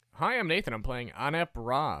Hi, I'm Nathan. I'm playing Anep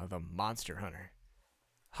Ra, the Monster Hunter.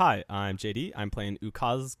 Hi, I'm JD. I'm playing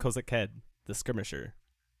Ukaz Kozaked, the Skirmisher.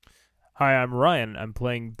 Hi, I'm Ryan. I'm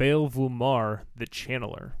playing Baal Vumar, the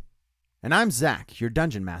Channeler. And I'm Zach, your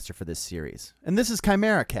Dungeon Master for this series. And this is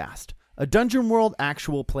Chimera Cast, a Dungeon World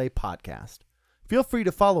actual play podcast. Feel free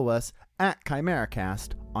to follow us at Chimera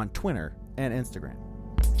Cast on Twitter and Instagram.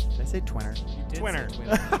 Did I say Twitter? You did Twinner. say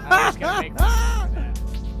Twinner. I was going to make fun of that.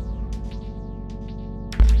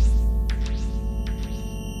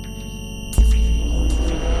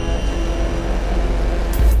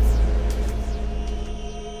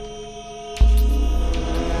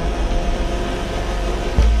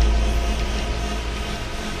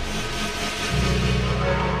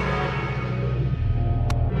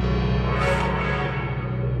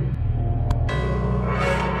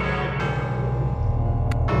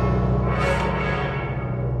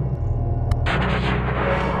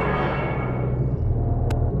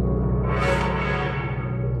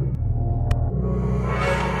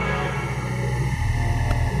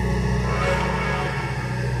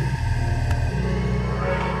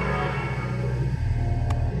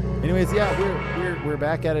 Anyways, yeah, we're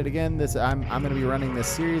back at it again. I'm going to be running this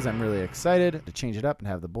series. I'm really excited to change it up and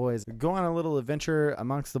have the boys go on a little adventure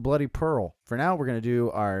amongst the Bloody Pearl. For now, we're going to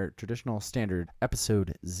do our traditional standard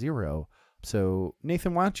episode 0. So,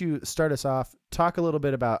 Nathan, why don't you start us off? Talk a little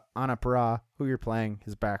bit about Anep Ra, who you're playing,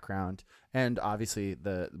 his background, and obviously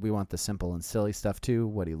we want the simple and silly stuff too,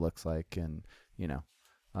 what he looks like, and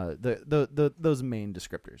those main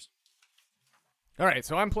descriptors. All right,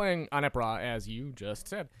 so I'm playing Anep Ra, as you just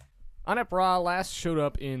said. Anep Ra last showed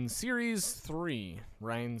up in Series 3,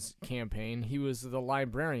 Ryan's campaign. He was the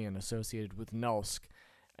librarian associated with Nulsk.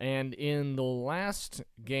 And in the last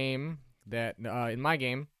game, in my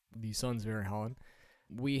game, The Sons of Valhalla,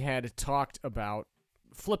 we had talked about,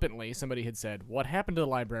 flippantly, somebody had said, what happened to the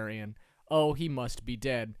librarian? Oh, he must be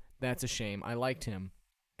dead. That's a shame. I liked him.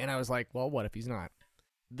 And I was like, well, what if he's not?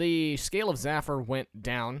 The Scale of Zafir went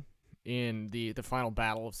down in the final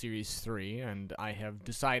battle of Series 3, and I have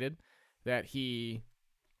decided that he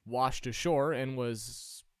washed ashore and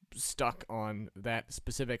was stuck on that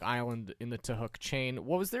specific island in the Tahuk chain.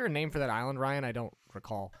 What was there a name for that island, Ryan? I don't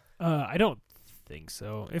recall. I don't think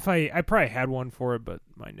so. If I probably had one for it, but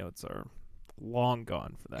my notes are long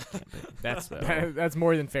gone for that campaign. That's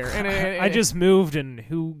more than fair. And I just moved, and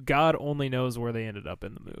who God only knows where they ended up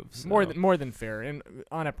in the move. So. More than fair, and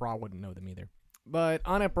Anep Ra wouldn't know them either. But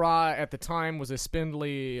Anep Ra at the time was a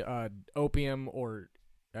spindly opium, or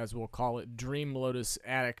as we'll call it, Dream Lotus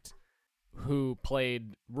addict who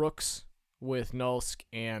played rooks with Nulsk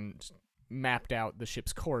and mapped out the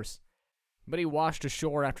ship's course. But he washed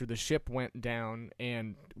ashore after the ship went down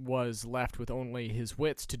and was left with only his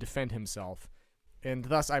wits to defend himself. And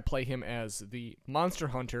thus I play him as the Monster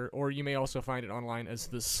Hunter, or you may also find it online as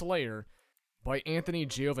the Slayer, by Anthony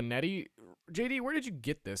Giovannetti. JD, where did you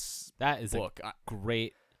get this That is book? a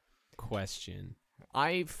great question.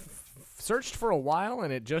 I searched for a while,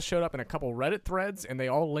 and it just showed up in a couple Reddit threads, and they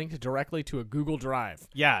all linked directly to a Google Drive.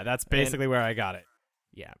 Yeah, that's basically where I got it.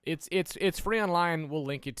 Yeah, it's free online. We'll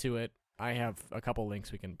link you to it. I have a couple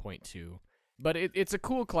links we can point to. But it's a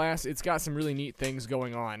cool class. It's got some really neat things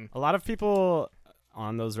going on. A lot of people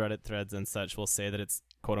on those Reddit threads and such will say that it's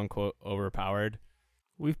quote-unquote overpowered.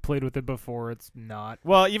 We've played with it before. It's not.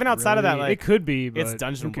 Well, even outside of that, really. like, It could be, but it's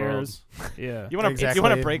Dungeon who cares? Yeah. You want to Exactly. if you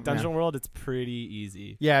want to break Dungeon Yeah. World, it's pretty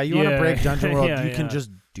easy. Yeah, you want to Yeah. break Dungeon World, Yeah, you can yeah.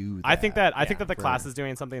 just do that. I think that the for- class is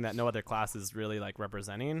doing something that no other class is really like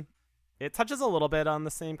representing. It touches a little bit on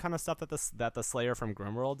the same kind of stuff that the Slayer from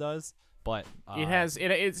Grimworld does, but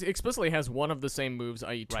It explicitly has one of the same moves,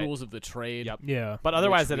 i.e. Right. tools of the trade. Yep. Yeah. But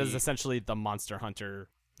otherwise, which it is we- essentially the Monster Hunter,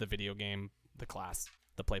 the video game, the class,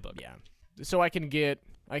 the playbook. Yeah. So I can get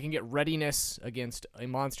readiness against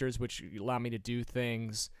monsters, which allow me to do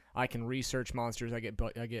things. I can research monsters. I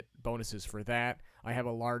get bonuses for that. I have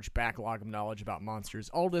a large backlog of knowledge about monsters.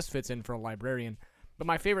 All this fits in for a librarian. But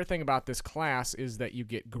my favorite thing about this class is that you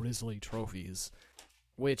get grisly trophies,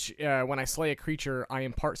 which when I slay a creature, I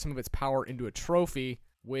impart some of its power into a trophy,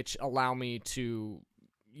 which allow me to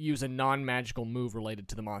use a non-magical move related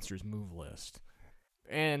to the monster's move list.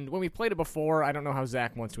 And when we played it before, I don't know how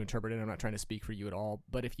Zach wants to interpret it. I'm not trying to speak for you at all.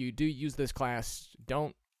 But if you do use this class,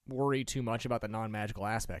 don't worry too much about the non-magical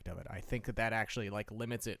aspect of it. I think that actually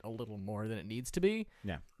limits it a little more than it needs to be.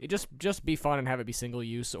 Yeah. It just be fun and have it be single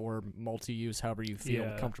use or multi-use, however you feel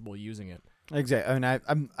Yeah. comfortable using it. Exactly.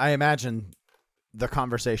 I mean, I imagine the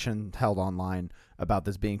conversation held online about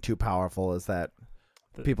this being too powerful is that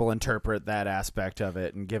people interpret that aspect of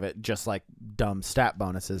it and give it just like dumb stat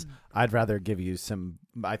bonuses. I'd rather give you some,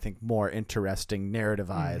 I think, more interesting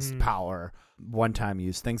narrativized power, one-time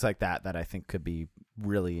use, things like that I think could be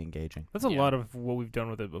really engaging. That's a lot of what we've done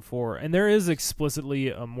with it before. And there is explicitly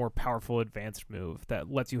a more powerful advanced move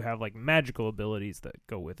that lets you have like magical abilities that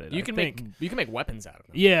go with it. You can make weapons out of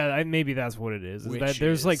them. Yeah, maybe that's what it is. Which That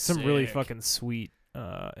there's like some really sick. fucking sweet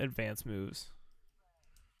advanced moves.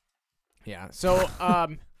 Yeah. So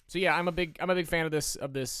yeah, I'm a big fan of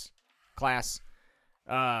this class.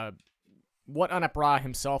 What Anep Ra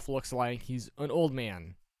himself looks like, he's an old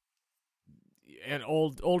man. And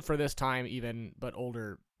old for this time even, but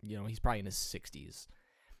older, he's probably in his 60s.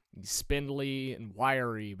 He's spindly and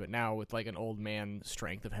wiry, but now with like an old man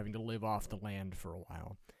strength of having to live off the land for a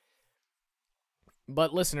while.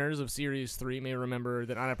 But listeners of Series 3 may remember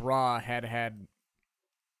that Anep Ra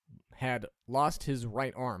had lost his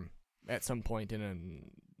right arm at some point in an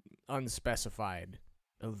unspecified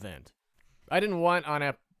event. I didn't want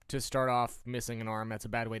Anep to start off missing an arm. That's a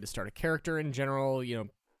bad way to start a character in general,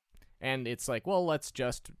 and it's like, well, let's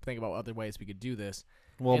just think about other ways we could do this.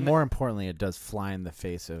 Well, And more importantly, it does fly in the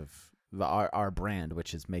face of our brand,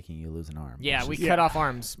 which is making you lose an arm. Yeah, which we is- cut off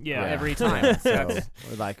arms Yeah. every time. So,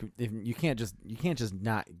 like, if you can't just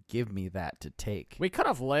not give me that to take. We cut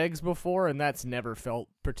off legs before, and that's never felt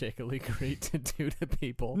particularly great to do to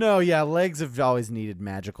people. No, yeah, legs have always needed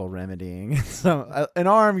magical remedying. So an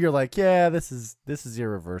arm, you're like, yeah, this is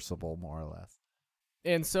irreversible, more or less.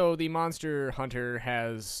 And so the monster hunter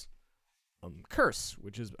has curse,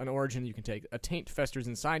 which is an origin you can take. A taint festers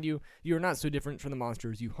inside you. You are not so different from the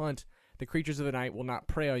monsters you hunt. The creatures of the night will not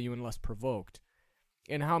prey on you unless provoked.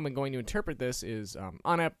 And how I'm going to interpret this is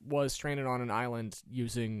Anep was stranded on an island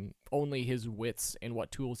using only his wits and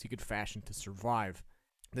what tools he could fashion to survive.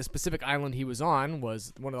 The specific island he was on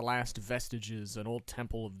was one of the last vestiges, an old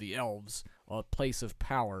temple of the elves, a place of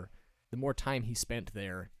power. The more time he spent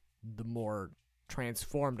there, the more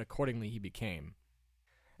transformed accordingly he became.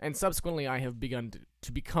 And subsequently, I have begun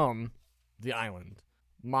to become the island.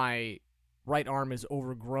 My right arm is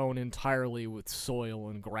overgrown entirely with soil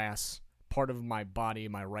and grass. Part of my body,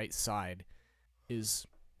 my right side, is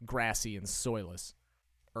grassy and soilless,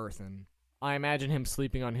 earthen. I imagine him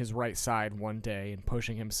sleeping on his right side one day and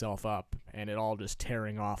pushing himself up, and it all just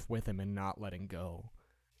tearing off with him and not letting go.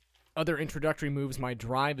 Other introductory moves, my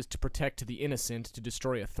drive is to protect the innocent, to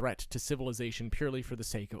destroy a threat to civilization purely for the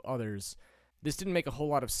sake of others. This didn't make a whole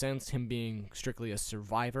lot of sense, him being strictly a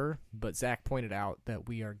survivor, but Zach pointed out that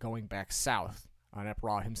we are going back south. Anep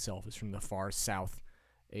Ra himself is from the far south,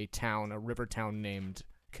 a river town named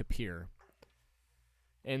Kapir.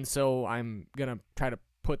 And so I'm going to try to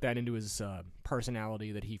put that into his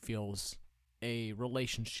personality, that he feels a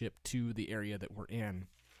relationship to the area that we're in.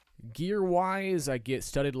 Gear-wise, I get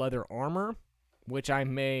studded leather armor, which I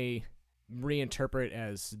may reinterpret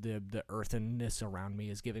as the earthenness around me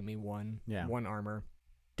is giving me one armor.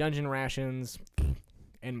 Dungeon rations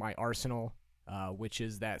and my arsenal, which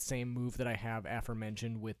is that same move that I have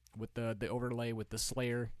aforementioned with the overlay with the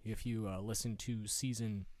Slayer. If you listen to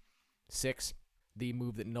Season 6, the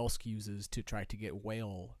move that Nulsk uses to try to get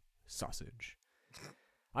whale sausage.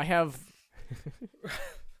 I have...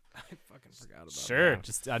 I fucking forgot about Sure, that.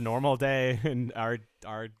 just a normal day in our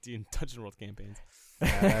Dungeon World campaigns.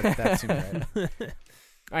 That seems right.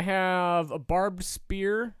 I have a barbed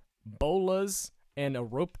spear, bolas, and a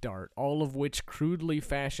rope dart, all of which crudely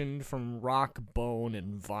fashioned from rock, bone,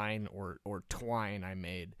 and vine or twine I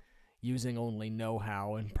made, using only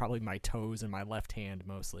know-how and probably my toes and my left hand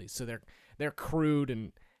mostly. So they're crude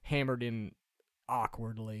and hammered in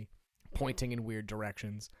awkwardly, pointing in weird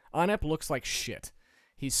directions. Anep looks like shit.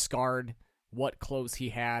 He's scarred. What clothes he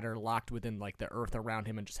had are locked within like the earth around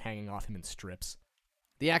him and just hanging off him in strips.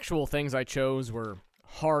 The actual things I chose were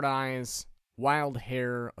hard eyes, wild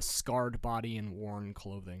hair, a scarred body, and worn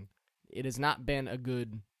clothing. It has not been a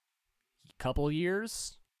good couple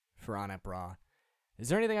years for Anep Ra. Is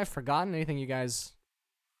there anything I've forgotten? Anything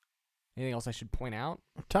else I should point out?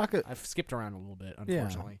 I've skipped around a little bit,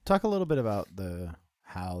 unfortunately. Talk a little bit about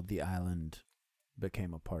how the island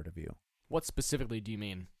became a part of you. What specifically do you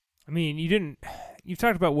mean? I mean, you've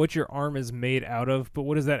talked about what your arm is made out of, but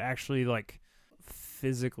what does that actually like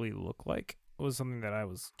physically look like? It was something that I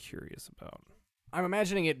was curious about. I'm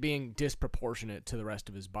imagining it being disproportionate to the rest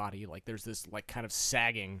of his body. Like there's this like kind of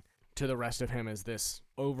sagging to the rest of him as this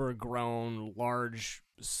overgrown, large,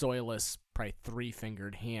 soilless, probably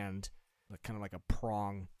 3-fingered hand, like kind of like a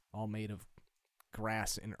prong, all made of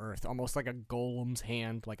grass and earth, almost like a golem's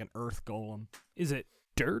hand, like an earth golem. Is it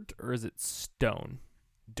dirt or is it stone?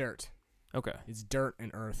 Dirt. Okay. It's dirt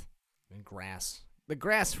and earth and grass. The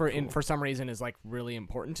grass for some reason is like really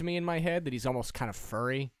important to me in my head. That he's almost kind of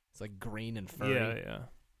furry. It's like green and furry. Yeah.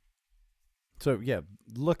 So yeah,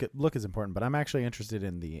 look is important, but I'm actually interested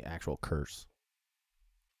in the actual curse.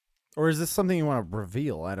 Or is this something you want to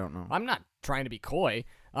reveal? I don't know. I'm not trying to be coy.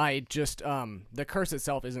 I just the curse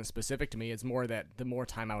itself isn't specific to me. It's more that the more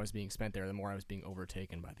time I was being spent there, the more I was being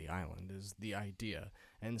overtaken by the island is the idea,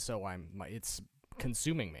 and so it's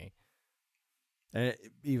consuming me. And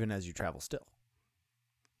even as you travel still.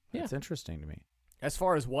 Yeah. It's interesting to me. As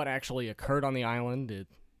far as what actually occurred on the island,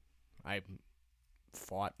 I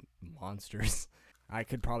fought monsters. I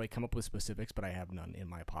could probably come up with specifics, but I have none in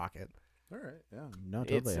my pocket. All right. Yeah. No,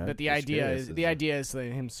 totally. But the idea is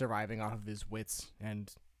him surviving off of his wits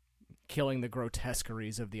and killing the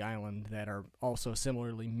grotesqueries of the island that are also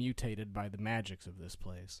similarly mutated by the magics of this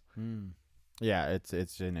place. Yeah,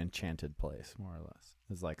 it's an enchanted place, more or less.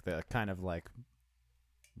 It's like the kind of like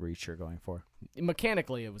reach you're going for.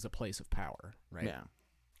 Mechanically, it was a place of power, right? Yeah.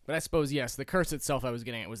 But I suppose, yes, the curse itself I was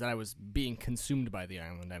getting at was that I was being consumed by the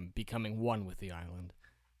island. I'm becoming one with the island.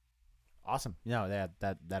 Awesome. No,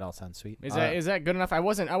 that all sounds sweet. Is that good enough? I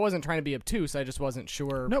wasn't trying to be obtuse. I just wasn't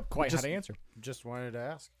sure quite how to answer. Just wanted to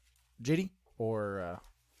ask. JD or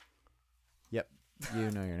yep, you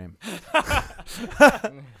know your name.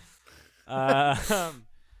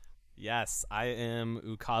 Yes, I am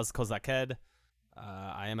Ukaz Kozaked.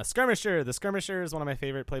 I am a skirmisher. The Skirmisher is one of my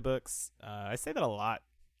favorite playbooks. I say that a lot.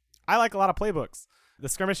 I like a lot of playbooks. The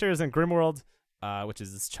Skirmisher is in Grimworld, which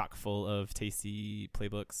is chock full of tasty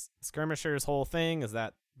playbooks. Skirmisher's whole thing is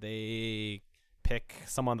that they pick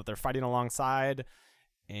someone that they're fighting alongside,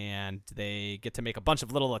 and they get to make a bunch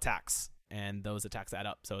of little attacks, and those attacks add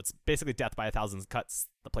up. So it's basically death by 1,000 cuts,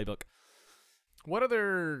 the playbook. What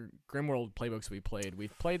other Grimworld playbooks we played?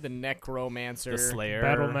 We've played the Necromancer, The Slayer.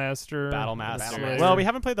 Battlemaster. Battlemaster. Well, we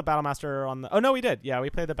haven't played the Battlemaster on the... Oh, no, we did. Yeah, we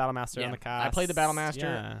played the Battlemaster on the cast. I played the Battlemaster.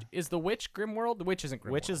 Yeah. Is the Witch Grimworld? The Witch isn't Grimworld.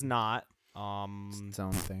 Which is not. It's its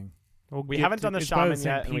own thing. We haven't done the Shaman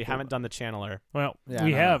yet, and we haven't done the Channeler. Well, Yeah,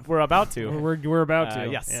 we no. have. We're about to. We're about to.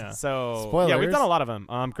 Yes. Yeah. So, Spoilers. yeah, we've done a lot of them.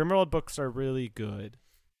 Grimworld books are really good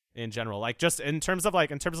in general. Like, just in terms of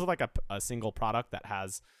a single product that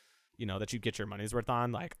has... that you get your money's worth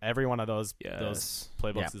on. Like every one of those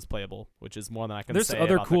playbooks is playable, which is more than I can There's say.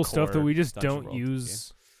 other about cool the stuff that core we just Dungeon don't World use.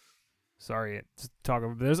 game. Sorry, to talk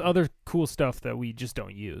about. There's other cool stuff that we just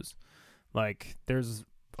don't use. Like there's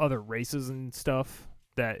other races and stuff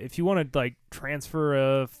that if you want to like transfer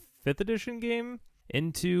a 5th edition game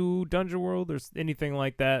into Dungeon World or anything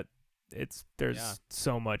like that, there's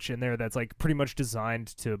so much in there that's like pretty much designed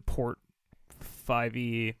to port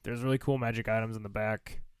 5e. There's really cool magic items in the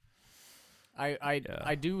back.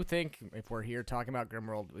 I do think if we're here talking about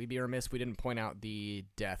Grimworld, we'd be remiss if we didn't point out the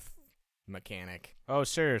death mechanic. Oh,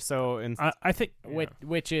 sure. So I think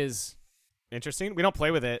which is interesting. We don't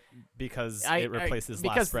play with it because it replaces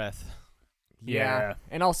Last Breath. Yeah,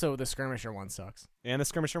 and also the Skirmisher one sucks. And the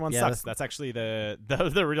Skirmisher one Yeah, sucks. That's actually the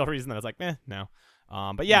real reason that I was like, no.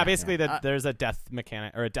 But yeah, basically there's a death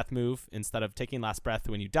mechanic or a death move. Instead of taking Last Breath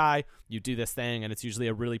when you die, you do this thing, and it's usually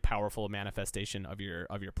a really powerful manifestation of your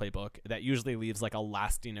playbook that usually leaves like a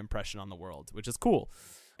lasting impression on the world, which is cool.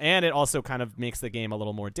 And it also kind of makes the game a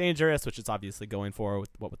little more dangerous, which it's obviously going for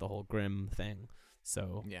with the whole Grim thing.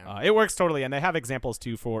 So it works totally, and they have examples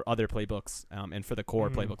too for other playbooks and for the core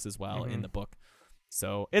playbooks as well in the book.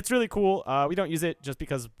 So it's really cool. We don't use it just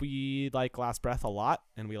because we like Last Breath a lot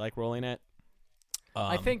and we like rolling it.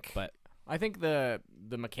 I think the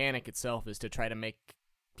mechanic itself is to try to make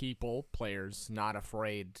players not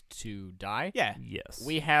afraid to die. Yeah. Yes.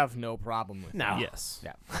 We have no problem with that. Yes.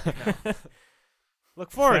 Yeah.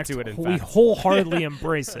 Look forward to it. In we fact, wholeheartedly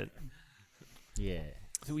embrace it. Yeah.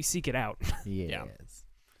 So we seek it out. Yes.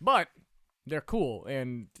 But they're cool,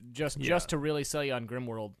 and just to really sell you on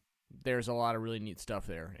Grimworld, there's a lot of really neat stuff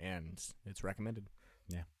there, and it's recommended.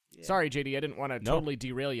 Yeah. Sorry, JD, I didn't want to totally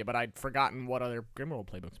derail you, but I'd forgotten what other Grimworld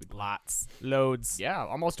playbooks we played. loads. Yeah,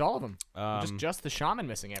 almost all of them. Just the Shaman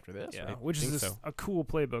missing after this. Yeah, Right? which is a cool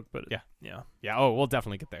playbook, but yeah. Oh, we'll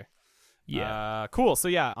definitely get there. Yeah. Cool. So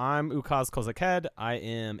yeah, I'm Ukaz Kozaked. I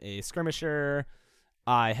am a skirmisher.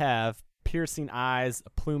 I have piercing eyes, a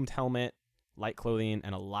plumed helmet, light clothing,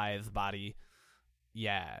 and a lithe body.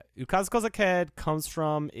 Yeah, Ukaz Kozaked comes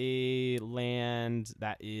from a land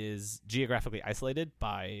that is geographically isolated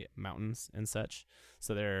by mountains and such.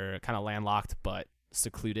 So they're kind of landlocked but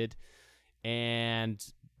secluded. And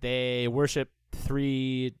they worship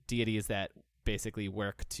 3 deities that basically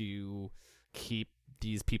work to keep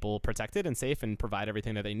these people protected and safe and provide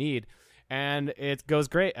everything that they need. And it goes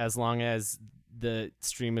great as long as the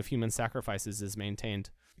stream of human sacrifices is maintained.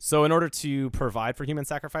 So in order to provide for human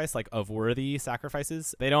sacrifice, like of worthy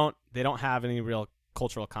sacrifices, they don't have any real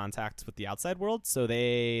cultural contact with the outside world. So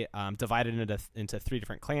they divided into 3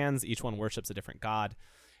 different clans. Each one worships a different god.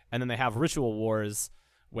 And then they have ritual wars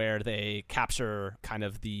where they capture kind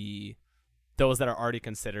of those that are already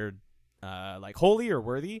considered like holy or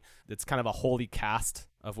worthy. It's kind of a holy caste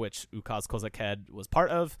of which Ukaz-Kozakhed was part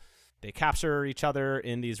of. They capture each other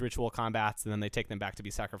in these ritual combats, and then they take them back to be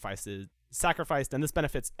sacrificed. And this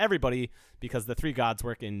benefits everybody because the 3 gods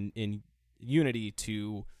work in unity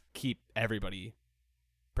to keep everybody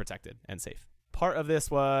protected and safe. Part of this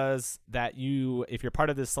was that if you're part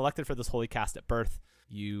of this, selected for this holy caste at birth,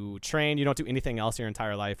 you train. You don't do anything else your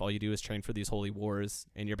entire life. All you do is train for these holy wars,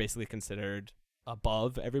 and you're basically considered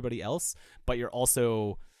above everybody else. But you're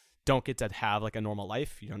also don't get to have like a normal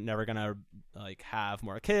life. You're never gonna like have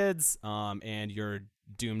more kids, and you're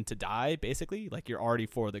doomed to die. Basically, like you're already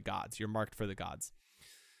for the gods. You're marked for the gods.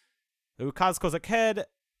 The Ukaz-Kozakhed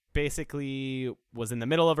basically was in the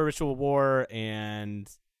middle of a ritual war and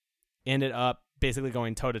ended up basically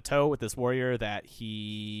going toe to toe with this warrior that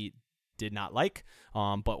he did not like,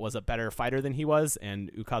 but was a better fighter than he was,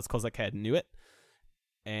 and Ukaz-Kozakhed knew it.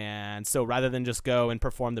 And so rather than just go and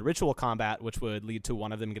perform the ritual combat, which would lead to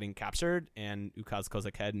one of them getting captured, and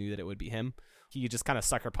Ukaz-Kozakhed knew that it would be him, he just kind of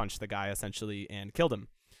sucker punched the guy essentially and killed him.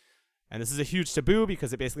 And this is a huge taboo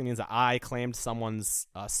because it basically means that I claimed someone's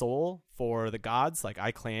soul for the gods. Like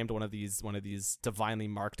I claimed one of these divinely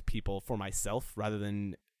marked people for myself rather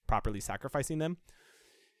than properly sacrificing them,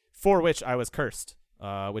 for which I was cursed.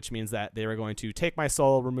 Which means that they were going to take my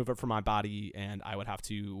soul, remove it from my body, and I would have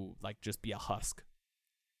to like just be a husk.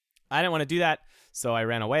 I didn't want to do that, so I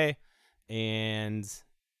ran away, and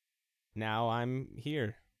now I'm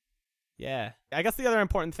here. Yeah. I guess the other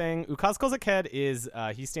important thing, Ukaz-Kozakhed is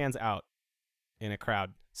he stands out in a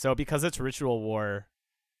crowd. So because it's ritual war,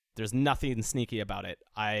 there's nothing sneaky about it.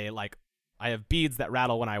 I have beads that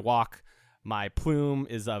rattle when I walk. My plume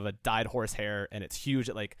is of a dyed horsehair, and it's huge.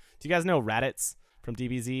 Do you guys know Raditz from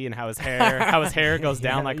DBZ and how his hair goes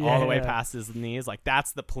down all the way past his knees? Like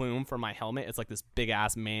that's the plume for my helmet. It's like this big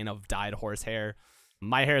ass mane of dyed horsehair.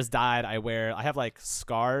 My hair is dyed. I have like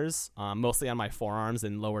scars, mostly on my forearms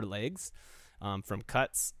and lower legs, from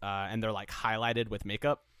cuts, and they're like highlighted with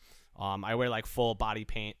makeup. I wear like full body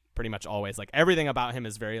paint pretty much always. Like everything about him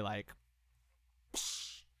is very like.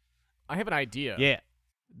 I have an idea. Yeah.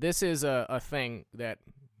 This is a thing that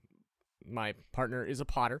my partner is a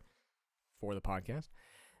potter for the podcast,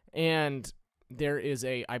 and there is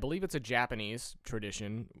I believe it's a Japanese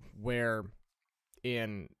tradition where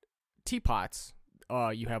in teapots,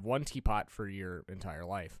 you have one teapot for your entire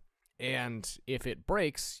life, and if it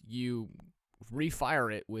breaks, you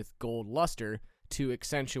refire it with gold luster to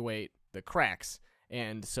accentuate the cracks.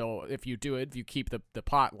 And so if you keep the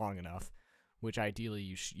pot long enough, which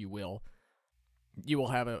ideally you will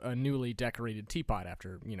have a newly decorated teapot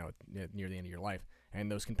after near the end of your life. And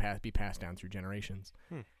those can be passed down through generations.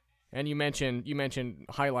 And you mentioned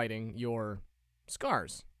highlighting your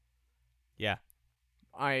scars. Yeah.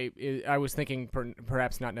 I was thinking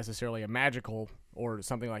perhaps not necessarily a magical or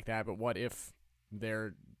something like that, but what if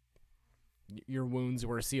your wounds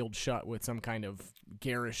were sealed shut with some kind of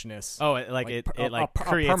garishness? Oh, it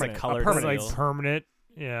creates a color seal. Like permanent.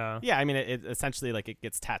 Yeah. Yeah, I mean it essentially like it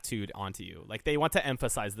gets tattooed onto you. Like they want to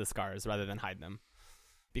emphasize the scars rather than hide them.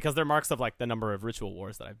 Because they're marks of like the number of ritual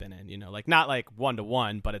wars that I've been in, like not like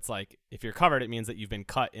 1-to-1, but it's like if you're covered, it means that you've been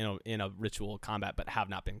cut in a ritual combat, but have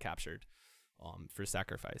not been captured, for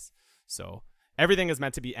sacrifice. So everything is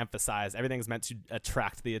meant to be emphasized. Everything is meant to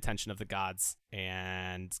attract the attention of the gods,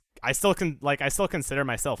 and I still consider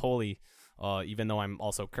myself holy, even though I'm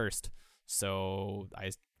also cursed. So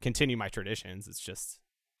I continue my traditions. It's just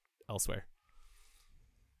elsewhere.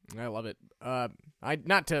 I love it.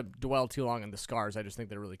 Not to dwell too long on the scars. I just think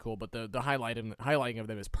they're really cool. But the highlighting of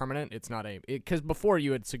them is permanent. It's not because before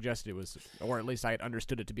you had suggested it was, or at least I had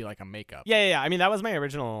understood it to be like a makeup. Yeah. I mean that was my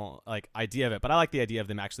original like idea of it. But I like the idea of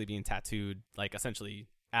them actually being tattooed, like essentially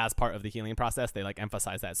as part of the healing process. They like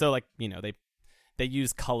emphasize that. So like they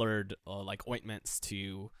use colored like ointments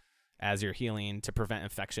as you're healing to prevent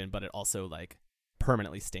infection, but it also like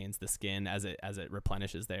permanently stains the skin as it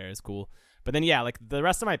replenishes there. Is cool. But then yeah, like the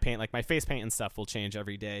rest of my paint, like my face paint and stuff will change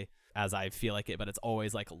every day as I feel like it, but it's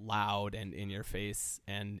always like loud and in your face,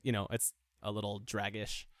 and it's a little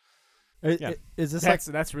draggish. Is this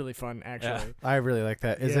that's really fun actually? Yeah. I really like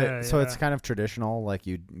that. Is it so? It's kind of traditional. Like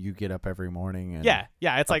you get up every morning and yeah.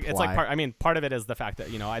 It's like part. I mean, part of it is the fact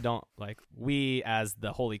that I don't like we as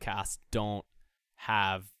the holy caste don't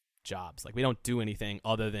have jobs. Like we don't do anything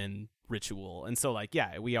other than ritual, and so like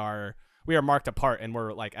we are we are marked apart, and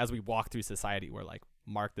we're like, as we walk through society, we're like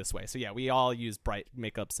marked this way. So yeah, we all use bright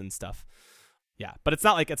makeups and stuff. Yeah, but it's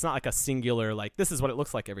not like a singular like this is what it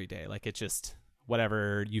looks like every day. Like it's just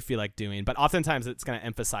whatever you feel like doing. But oftentimes it's going to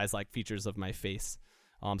emphasize like features of my face.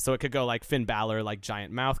 So it could go like Finn Balor, like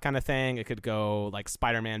giant mouth kind of thing. It could go like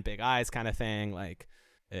Spider-Man, big eyes kind of thing. Like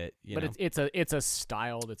it, but it's a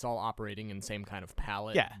style that's all operating in the same kind of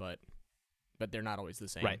palette. Yeah. But they're not always the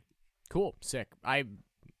same. Right. Cool. Sick. I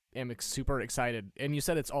am super excited. And you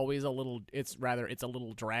said it's always a little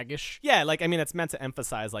draggish. Yeah. Like, I mean, it's meant to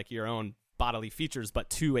emphasize like your own bodily features, but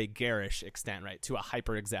to a garish extent, right? To a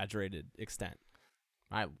hyper exaggerated extent.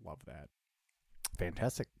 I love that.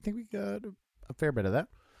 Fantastic. I think we got a fair bit of that.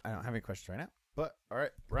 I don't have any questions right now. But all right,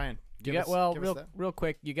 Ryan. Real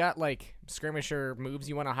quick, you got like skirmisher moves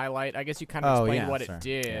you want to highlight. I guess you kind of explained what it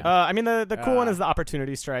did. Yeah. I mean, the cool one is the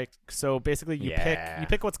opportunity strike. So basically, you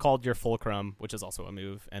pick what's called your fulcrum, which is also a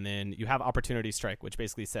move, and then you have opportunity strike, which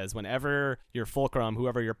basically says whenever your fulcrum,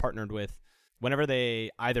 whoever you're partnered with, whenever they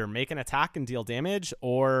either make an attack and deal damage,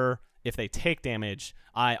 or if they take damage,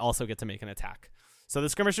 I also get to make an attack. So the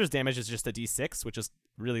skirmisher's damage is just a d6, which is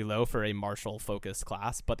really low for a martial focused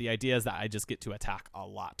class, but the idea is that I just get to attack a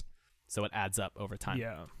lot. So it adds up over time.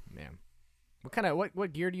 Yeah. Man.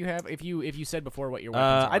 What gear do you have? If you said before what your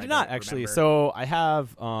weapons are, I did not actually. Remember. So I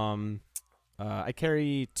have I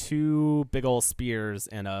carry 2 big ol' spears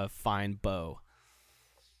and a fine bow.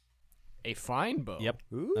 A fine bow. Yep.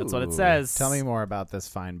 Ooh. That's what it says. Tell me more about this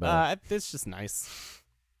fine bow. It's just nice.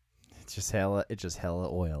 It's just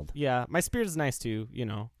hella oiled. Yeah, my spear is nice too,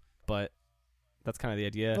 but that's kind of the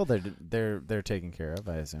idea. Well, they're taken care of,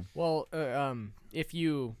 I assume. Well, if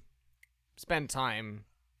you spend time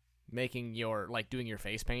making doing your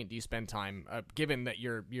face paint, do you spend time given that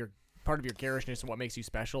your part of your garishness and what makes you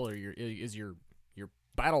special or is your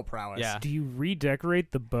battle prowess? Yeah. Do you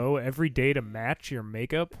redecorate the bow every day to match your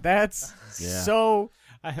makeup? That's so.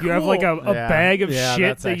 You have cool. like a bag of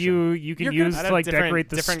shit that actually, you can use to like decorate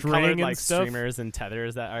the different string colored, and like stuff. Streamers and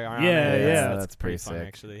tethers that are on Yeah, it. yeah. That's pretty fun, sick.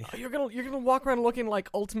 actually. Oh, you're gonna walk around looking like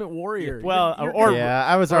Ultimate Warrior. Well,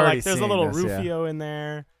 I was already like, there's a seeing little this, Rufio in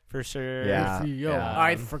there for sure. Yeah. Rufio. Yeah.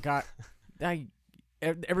 I forgot.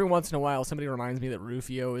 Every once in a while, somebody reminds me that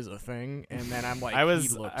Rufio is a thing, and then I'm like, I was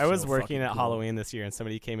so working fucking at cool. Halloween this year, and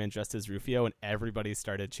somebody came in dressed as Rufio, and everybody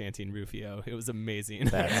started chanting Rufio. It was amazing.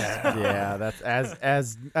 That's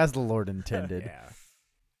as the Lord intended. Yeah.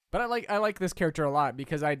 But I like this character a lot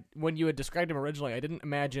because when you had described him originally, I didn't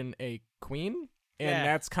imagine a queen, and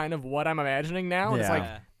that's kind of what I'm imagining now. It's like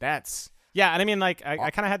that's. Yeah, and I mean, like, I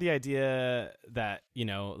kind of had the idea that,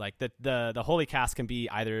 like, the holy caste can be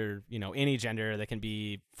either, any gender. They can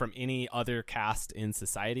be from any other caste in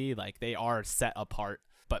society. Like, they are set apart,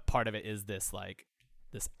 but part of it is this, like,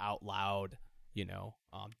 this out loud,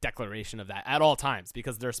 declaration of that at all times,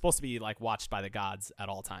 because they're supposed to be, like, watched by the gods at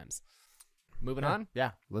all times. Moving on?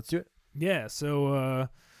 Yeah, let's do it. Yeah, so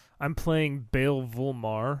I'm playing Bale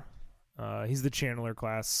Volmar. He's the Channeler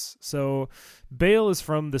class. So Bale is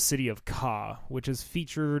from the city of Ka, which is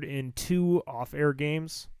featured in 2 off-air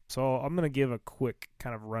games. So I'm going to give a quick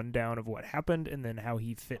kind of rundown of what happened and then how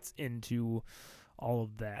he fits into all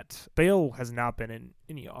of that. Bale has not been in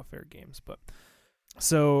any off-air games, but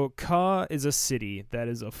so Ka is a city that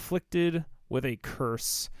is afflicted with a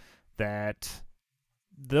curse that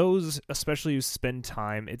those, especially who spend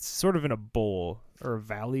time, it's sort of in a bowl or a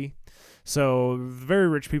valley. So very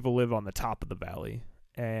rich people live on the top of the valley,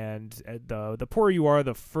 and the poorer you are,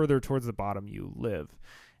 the further towards the bottom you live.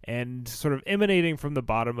 And sort of emanating from the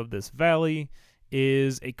bottom of this valley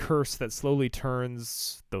is a curse that slowly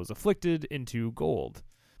turns those afflicted into gold.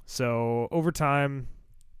 So over time,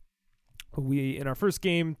 in our first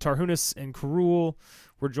game, Tarhunis and Kurul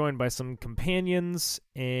were joined by some companions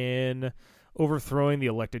in overthrowing the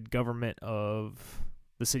elected government of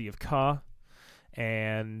the city of Ka,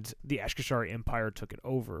 and the Ashkashari Empire took it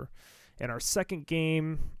over. In our second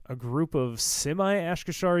game, a group of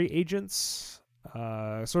semi-Ashkashari agents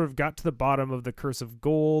sort of got to the bottom of the Curse of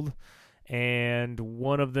Gold, and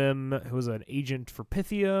one of them, who was an agent for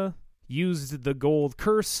Pythia, used the gold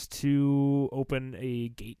curse to open a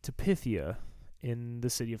gate to Pythia in the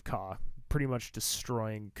city of Ka, pretty much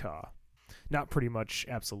destroying Ka. Not pretty much,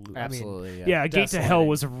 absolutely. Absolutely, yeah. A gate to hell Desolating.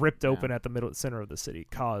 was ripped open at the center of the city.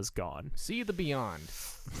 Ka is gone. See the beyond.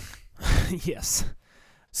 Yes.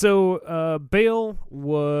 So Bale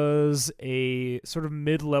was a sort of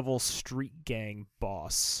mid-level street gang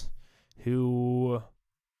boss who,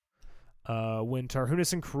 when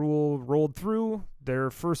Tarhunis and Kurul rolled through, their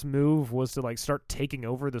first move was to start taking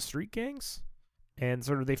over the street gangs, and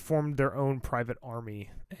sort of they formed their own private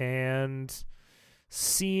army. And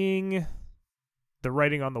seeing the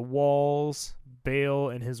writing on the walls, Bale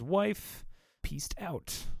and his wife pieced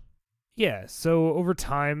out. Yeah, so over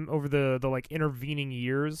time, over the like intervening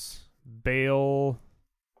years, Bale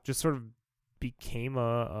just sort of became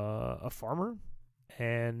a farmer,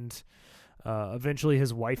 and eventually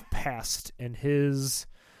his wife passed, and his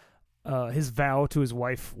vow to his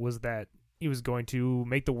wife was that he was going to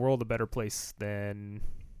make the world a better place than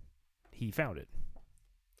he found it.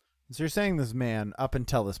 So you're saying this man, up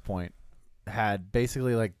until this point, had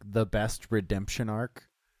basically like the best redemption arc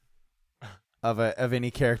of any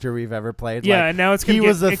character we've ever played. Yeah, like, and now it's going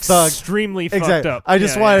to get extremely fucked up. I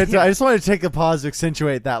just wanted to take a pause to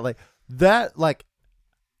accentuate that. Like that, like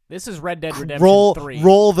This is Red Dead Redemption 3.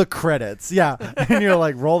 Roll the credits. Yeah, and you're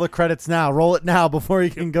like, roll the credits now. Roll it now before you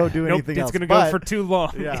can go do anything else. It's going to go for too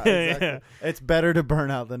long. Yeah, exactly. Yeah. It's better to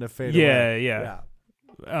burn out than to fade away. Yeah.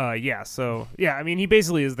 So yeah, I mean, he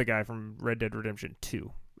basically is the guy from Red Dead Redemption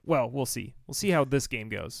 2. Well, we'll see. We'll see how this game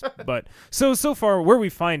goes. But so far, where we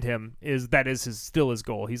find him is still his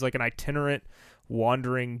goal. He's like an itinerant,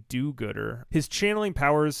 wandering do-gooder. His channeling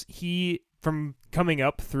powers, from coming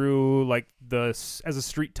up through like as a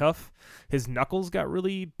street tough, his knuckles got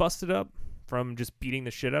really busted up from just beating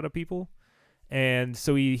the shit out of people. And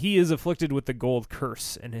so he is afflicted with the gold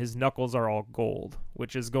curse, and his knuckles are all gold,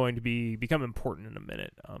 which is going to become important in a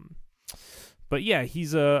minute. But yeah,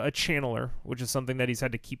 he's a channeler, which is something that he's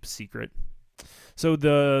had to keep secret. So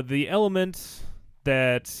the element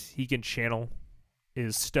that he can channel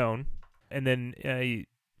is stone, and then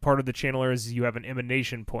part of the channeler is you have an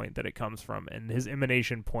emanation point that it comes from, and his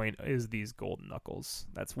emanation point is these golden knuckles.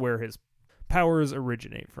 That's where his powers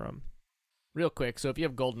originate from. Real quick, so if you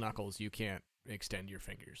have gold knuckles, you can't extend your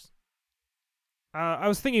fingers. I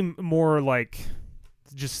was thinking more like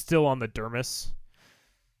just still on the dermis.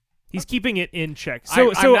 He's keeping it in check.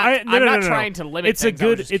 So I'm not trying to limit. It's a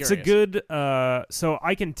good. So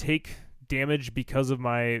I can take damage because of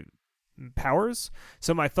my powers.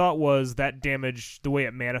 So my thought was that damage, the way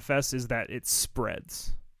it manifests, is that it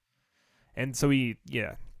spreads. And so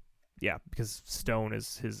because stone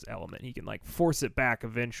is his element, he can like force it back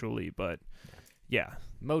eventually. But yeah,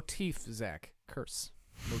 motif, Zach, curse,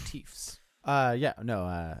 motifs. I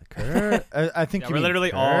think we're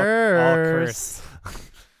literally all curse.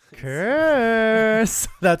 Curse.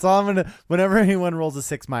 That's all I'm gonna. Whenever anyone rolls a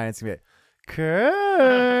 6 minus, it's gonna be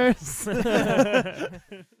curse.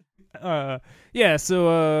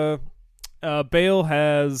 So Bale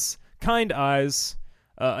has kind eyes,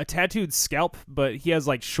 a tattooed scalp, but he has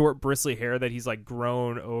like short bristly hair that he's like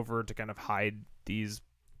grown over to kind of hide these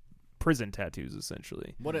prison tattoos,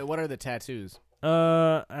 essentially. What are the tattoos?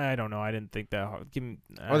 I don't know. I didn't think that hard.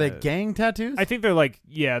 Are they gang tattoos? I think they're like,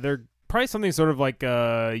 they're probably something sort of like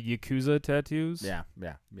Yakuza tattoos. Yeah.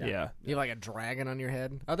 You have like a dragon on your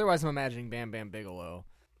head? Otherwise, I'm imagining Bam Bam Bigelow.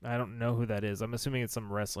 I don't know who that is. I'm assuming it's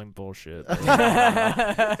some wrestling bullshit.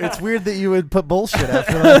 It's weird that you would put bullshit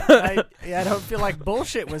after that. I don't feel like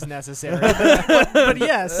bullshit was necessary. but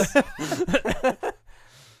yes.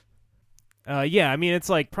 I mean, it's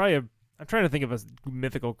like probably I'm trying to think of a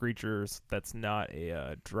mythical creature that's not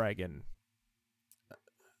a dragon.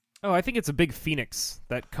 Oh, I think it's a big phoenix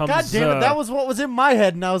that comes. God damn it! That was what was in my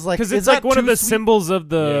head, and I was like, because it's like one of the symbols of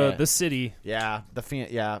the city. Yeah, the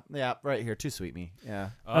phoenix. Yeah, right here. Too sweet me. Yeah.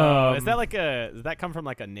 Is that like does that come from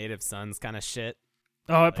like a Native Sons kind of shit?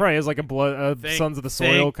 Oh, it probably is like a Sons of the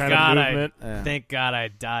Soil kind of movement. Thank God I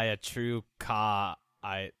die a true Ka.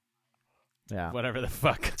 Whatever the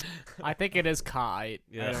fuck. I think it is Ka.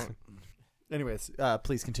 Yeah. Anyways,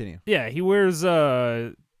 please continue. Yeah, he wears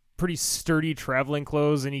pretty sturdy traveling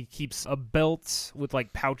clothes, and he keeps a belt with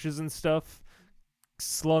like pouches and stuff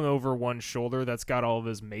slung over one shoulder that's got all of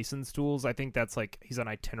his mason's tools. I think that's like he's an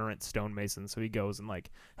itinerant stonemason, so he goes and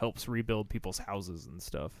like helps rebuild people's houses and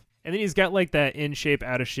stuff. And then he's got like that in shape,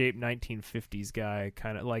 out of shape 1950s guy,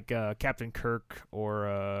 kind of like Captain Kirk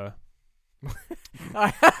or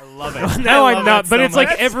I love it. Now I'm not, but so it's much.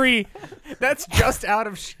 like every. That's just out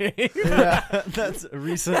of shape. Yeah, that's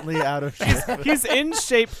recently out of shape. He's in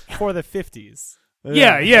shape for the 50s.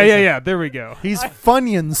 Yeah. There we go. He's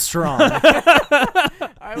Funyun strong.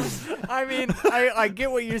 I get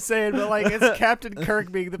what you're saying, but like it's Captain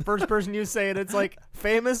Kirk being the first person you say it. It's like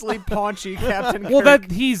famously paunchy Captain Kirk. Well,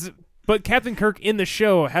 but Captain Kirk in the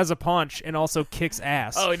show has a paunch and also kicks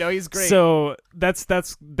ass. Oh no, he's great. So that's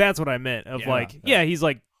what I meant. He's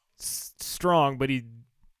like strong, but he's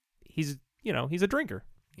a drinker.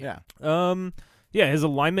 Yeah. His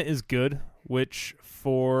alignment is good, which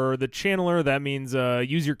for the channeler that means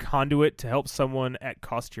use your conduit to help someone at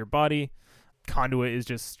cost to your body. Conduit is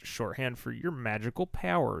just shorthand for your magical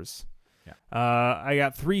powers. Yeah. I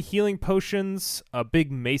got 3 healing potions, a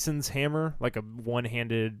big mason's hammer, like a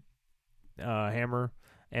one-handed hammer,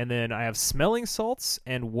 and then I have smelling salts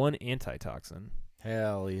and 1 antitoxin.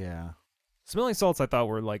 Hell yeah. Smelling salts I thought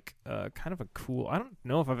were like kind of a cool. I don't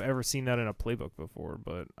know if I've ever seen that in a playbook before,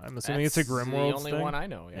 but I'm assuming it's a Grimworld the only thing. one I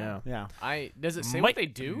know. Yeah. Does it say Might- what they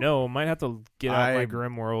do? No, might have to get out my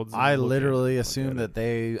Grimworlds. I and literally look at assume it. that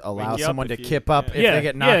they allow Wake you up someone to if you- kip up yeah. if Yeah, they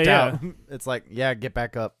get knocked yeah, out. It's like, yeah, get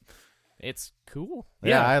back up. It's cool.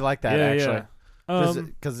 Yeah, I like that actually. Yeah.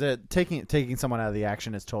 Because taking someone out of the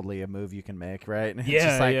action is totally a move you can make, right? And it's Yeah,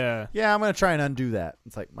 just like, yeah. I'm going to try and undo that.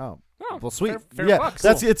 It's like, oh, Oh, well, sweet. fair Yeah,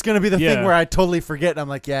 fucks. it's going to be the thing Yeah. where I totally forget. And I'm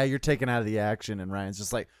like, yeah, you're taken out of the action. And Ryan's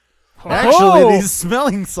just like, actually, Oh! these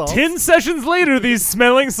smelling salts. 10 sessions later, these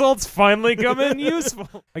smelling salts finally come in useful.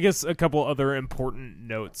 I guess a couple other important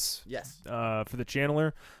notes Yes. for the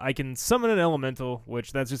channeler. I can summon an elemental,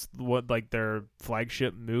 which that's just what like their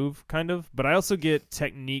flagship move, kind of. But I also get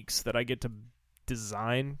techniques that I get to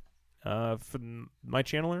design for my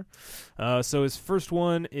channeler. So his first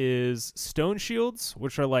one is stone shields,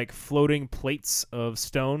 which are like floating plates of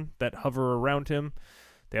stone that hover around him.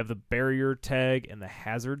 They have the barrier tag and the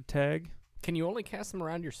hazard tag. Can you only cast them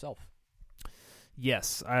around yourself?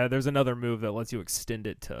 Yes, there's another move that lets you extend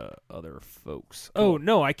it to other folks. Oh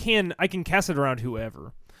no, I can cast it around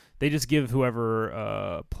whoever. They just give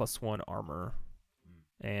whoever +1 armor,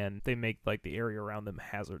 and they make like the area around them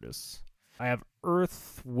hazardous. I have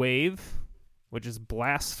Earth Wave, which is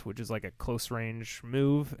Blast, which is like a close range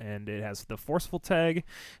move, and it has the Forceful tag.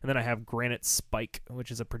 And then I have Granite Spike, which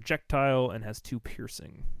is a projectile and has 2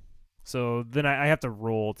 piercing. So then I have to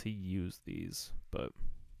roll to use these, but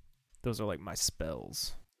those are like my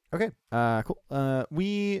spells. Okay.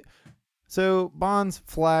 Cool. So bonds,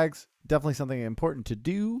 flags, definitely something important to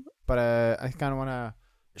do, but I kind of want to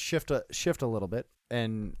shift a little bit,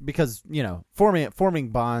 and because forming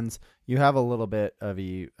bonds, you have a little bit of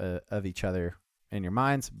each other in your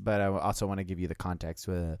minds, but I also want to give you the context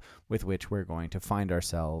with which we're going to find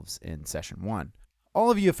ourselves in session 1. All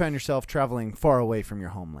of you have found yourself traveling far away from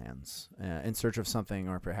your homelands in search of something,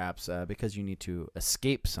 or perhaps because you need to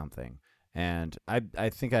escape something. And I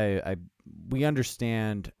think we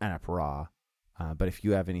understand Anap Ra, but if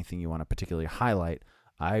you have anything you want to particularly highlight,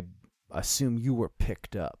 I assume you were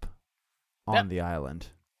picked up on the island.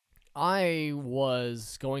 I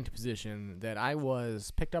was going to position that I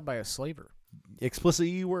was picked up by a slaver. Explicitly,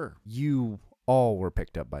 you were. You all were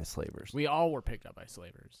picked up by slavers. We all were picked up by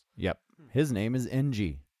slavers. Yep. His name is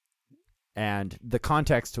NG. And the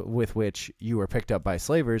context with which you were picked up by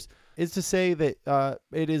slavers is to say that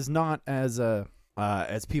it is not as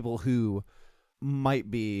people who might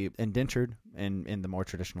be indentured in the more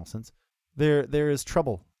traditional sense. There is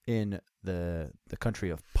trouble in the country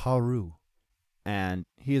of Paru, and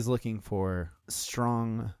he is looking for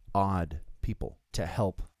strong, odd people to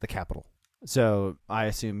help the capital. So I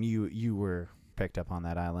assume you were picked up on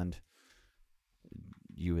that island.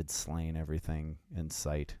 You had slain everything in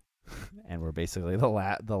sight, and were basically the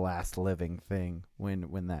last living thing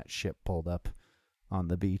when that ship pulled up on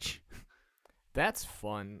the beach. That's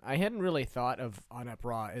fun. I hadn't really thought of Anap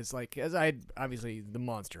Ra as obviously the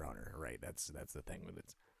monster hunter, right? That's the thing with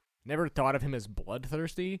it. Never thought of him as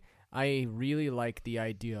bloodthirsty. I really like the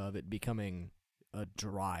idea of it becoming a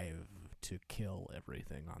drive to kill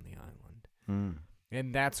everything on the island. Mm.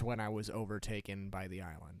 And that's when I was overtaken by the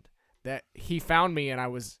island. That he found me, and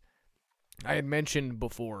I had mentioned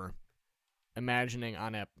before, imagining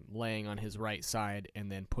Anep laying on his right side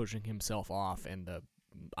and then pushing himself off and the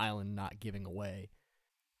island not giving away.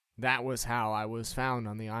 That was how I was found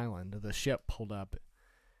on the island. The ship pulled up,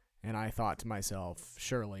 and I thought to myself,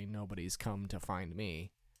 surely nobody's come to find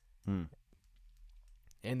me. Mm.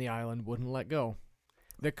 And the island wouldn't let go.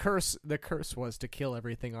 The curse was to kill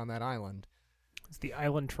everything on that island. Is the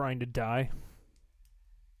island trying to die?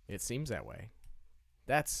 It seems that way.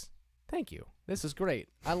 Thank you. This is great.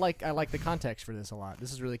 I like the context for this a lot.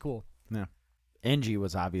 This is really cool. Yeah. NG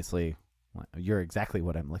was obviously, you're exactly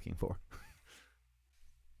what I'm looking for.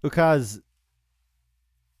 Ukaz,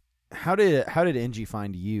 how did NG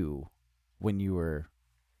find you when you were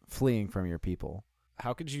fleeing from your people?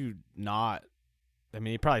 How could you not? I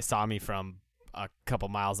mean, he probably saw me from a couple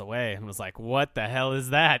miles away and was like, what the hell is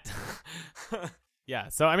that? Yeah,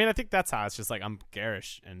 so I mean, I think that's how it's just like I'm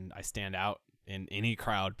garish and I stand out in any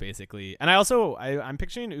crowd basically. And I'm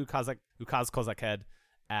picturing Ukaz Kozakhed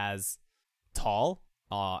as tall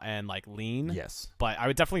and like lean. Yes. But I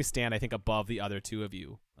would definitely stand, I think, above the other two of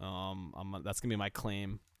you. That's gonna be my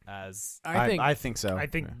claim as I think so. I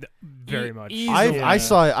think very much. easily.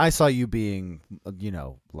 I saw you being,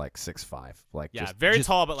 like 6'5", like yeah, just, very just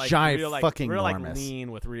tall, but like giant, real, like fucking real, like enormous.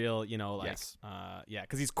 lean with real, like Yes. yeah,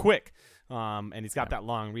 because he's quick, and he's got that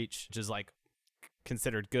long reach, which is like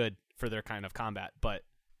considered good for their kind of combat. But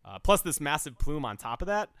plus this massive plume on top of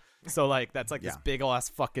that, so like that's like this big ass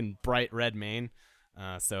fucking bright red mane.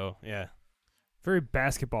 So yeah. Very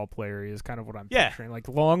basketball player is kind of what I'm Yeah. picturing. Like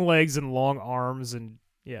long legs and long arms and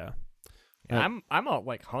yeah. I'm a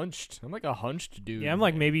like hunched. I'm like a hunched dude. Yeah, I'm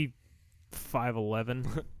like maybe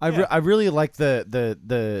 5'11". I really like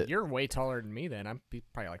the You're way taller than me. Then I'm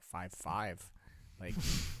probably like 5'5". Like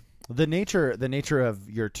the nature of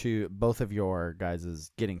both of your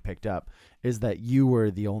guys' getting picked up is that you were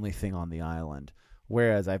the only thing on the island,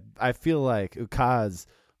 whereas I feel like Ukaz,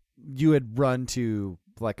 you had run to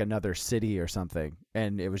like another city or something,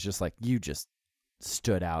 and it was just like you just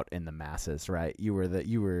stood out in the masses, right? You were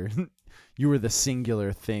the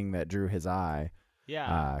singular thing that drew his eye.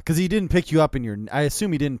 Yeah. Because he didn't pick you up I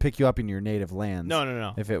assume he didn't pick you up in your native lands.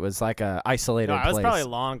 No. If it was like a isolated No, I was place. probably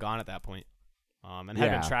long gone at that point. And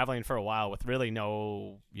had been traveling for a while with really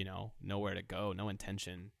nowhere to go, no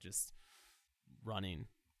intention, just running.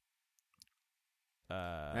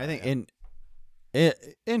 I think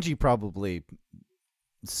Inji probably,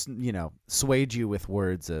 swayed you with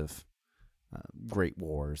words of great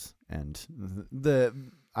wars, and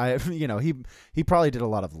he probably did a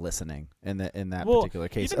lot of listening in that particular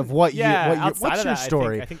case even, of what's outside of your that,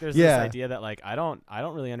 story. I think there's this idea that like I don't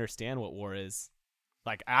really understand what war is,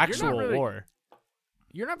 like actual war.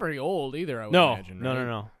 you're not very old either. I would No, imagine. no, right?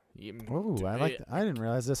 no. Oh, I didn't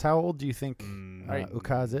realize this. How old do you think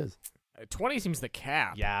Ukaz is? 20 seems the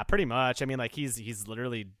cap. Yeah, pretty much. I mean, like he's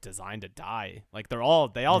literally designed to die. Like they all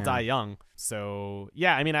die young. So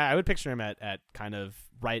yeah, I mean, I would picture him at kind of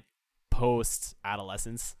right post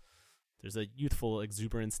adolescence. There's a youthful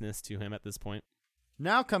exuberanceness to him at this point.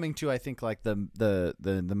 Now coming to, I think, like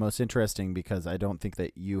the most interesting, because I don't think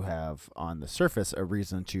that you have on the surface a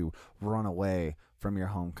reason to run away from your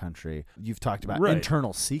home country. You've talked about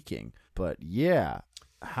internal seeking, but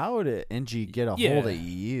how did Enji get a hold of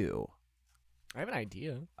you? I have an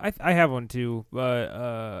idea. I have one too.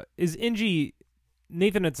 Is Inji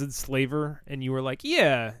Nathan had said slaver, and you were like,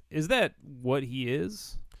 yeah, is that what he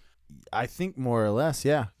is? I think more or less,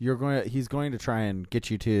 yeah. He's going to try and get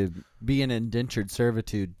you to be in indentured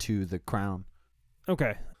servitude to the crown.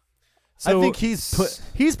 Okay. So, I think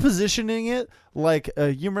he's positioning it like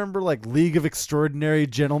you remember like League of Extraordinary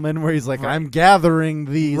Gentlemen, where he's like, I'm gathering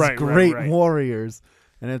these great warriors,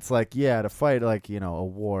 and it's like to fight like a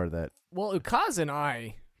war that. Well, Ukaz and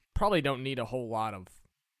I probably don't need a whole lot of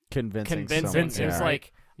convincing. It's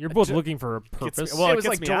like you're both looking for a purpose. Well, it was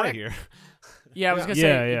gets like me out of here. Yeah, I was gonna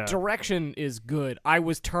say direction is good. I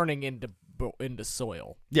was turning into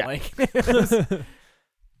soil. Yeah. Like,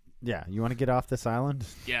 yeah. You want to get off this island?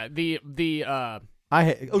 Yeah. Inji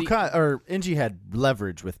had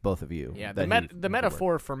leverage with both of you. Yeah. The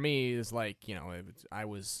metaphor for me is like I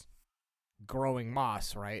was growing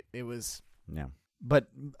moss, right? It was. Yeah. But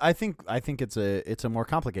I think it's a more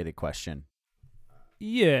complicated question.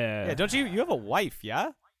 Yeah. Yeah. Don't you have a wife?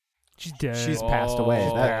 Yeah. She's dead. She's passed away.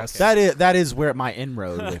 Okay. That is where my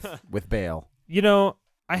inroad with Bale. I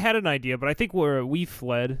had an idea, but I think we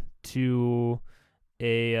fled to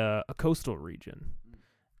a coastal region,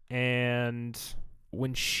 and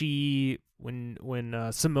when Simona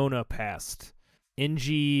passed,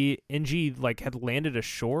 Inji like had landed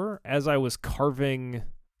ashore as I was carving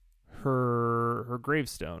her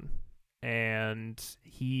gravestone, and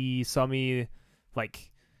he saw me like.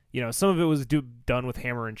 Some of it was done with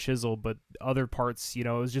hammer and chisel, but other parts, it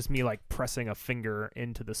was just me like pressing a finger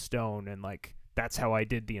into the stone, and like that's how I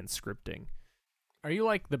did the inscripting. Are you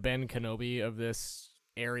like the Ben Kenobi of this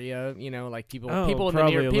area? Like people in probably the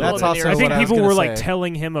near. People That's in the also near. I think what I was people gonna were like say.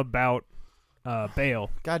 telling him about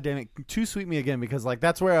Bale. God damn it! Too sweet me again, because like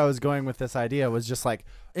that's where I was going with this idea. Was just like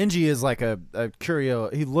Inji is like a curio.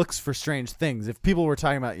 He looks for strange things. If people were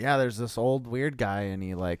talking about, there's this old weird guy, and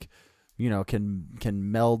he like.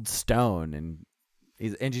 Can meld stone, and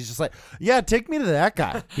Angie's just like, take me to that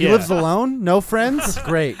guy. He lives alone, no friends.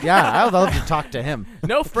 Great, I would love to talk to him.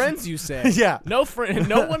 No friends, you say? Yeah, no friend.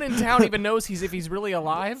 No one in town even knows if he's really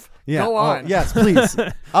alive. Yeah, go on. Yes, please.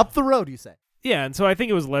 Up the road, you say? Yeah, and so I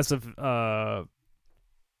think it was less of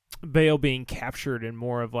Bale being captured and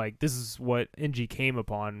more of like this is what Inji came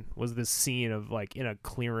upon was this scene of like in a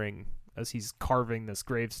clearing as he's carving this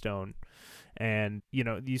gravestone. And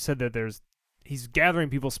you said that he's gathering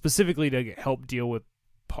people specifically to help deal with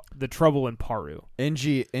the trouble in Paru.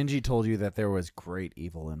 Inji told you that there was great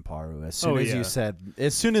evil in Paru. As soon as yeah. you said,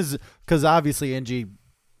 because obviously Inji,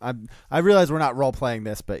 I realize we're not role playing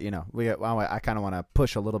this, but I kind of want to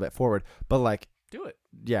push a little bit forward. But like, Do it.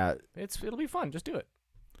 yeah, It'll be fun. Just do it.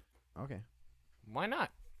 okay. Why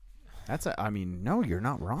not? No, you're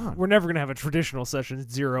not wrong. We're never gonna have a traditional session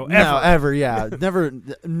 0 ever. No, ever, yeah. Never.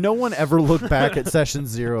 No one ever looked back at session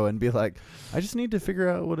 0 and be like, I just need to figure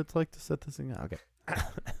out what it's like to set this thing up. Okay.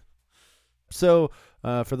 So,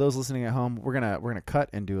 for those listening at home, we're gonna cut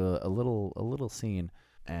and do a little scene,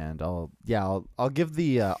 and I'll give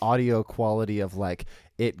the audio quality of like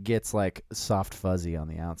it gets like soft fuzzy on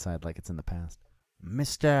the outside, like it's in the past.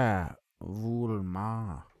 Mr.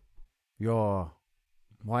 Wulma, your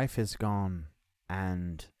wife is gone,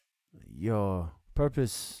 and your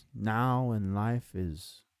purpose now in life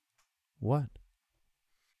is what?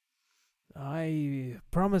 I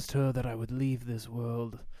promised her that I would leave this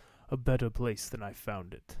world a better place than I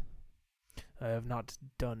found it. I have not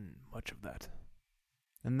done much of that.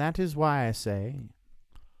 And that is why I say,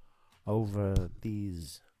 over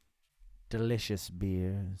these delicious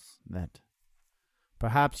beers, that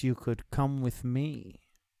perhaps you could come with me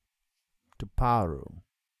to Paru.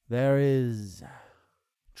 There is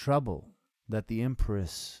trouble that the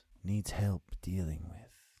Empress needs help dealing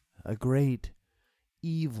with. A great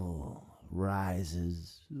evil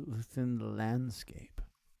rises within the landscape.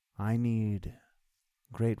 I need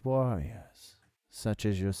great warriors, such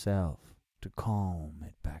as yourself, to calm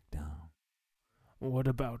it back down. What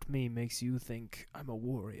about me makes you think I'm a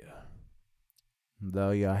warrior?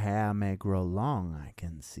 Though your hair may grow long, I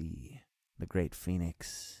can see the great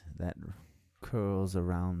phoenix that curls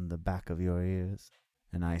around the back of your ears,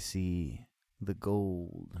 and I see the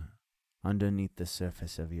gold underneath the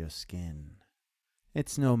surface of your skin.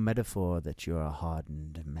 It's no metaphor that you're a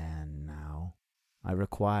hardened man now. I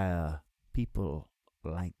require people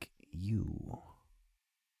like you.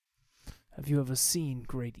 Have you ever seen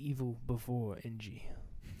great evil before, Inji?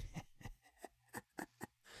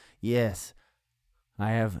 Yes,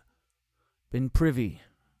 I have been privy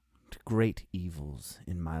to great evils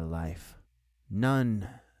in my life. None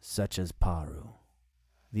such as Paru.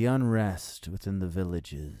 The unrest within the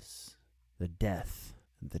villages, the death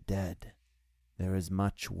and the dead. There is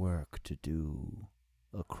much work to do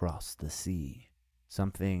across the sea.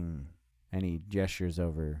 Something, and he gestures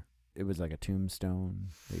over, it was like a tombstone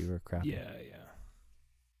that you were crafting. Yeah.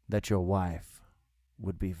 That your wife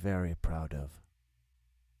would be very proud of.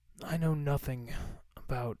 I know nothing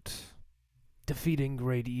about defeating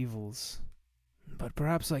great evils, but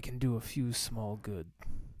perhaps I can do a few small good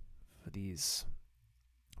for these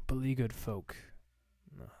beleaguered folk.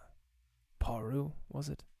 Paru, was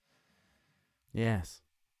it? Yes,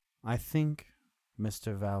 I think,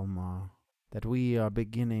 Mr. Valmar, that we are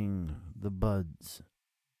beginning the buds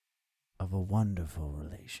of a wonderful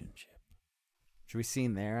relationship. Should we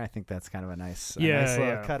scene there? I think that's kind of a nice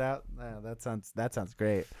little cutout. That sounds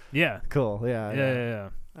great. Yeah. Cool. Yeah.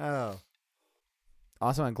 Oh.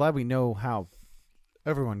 Awesome. I'm glad we know how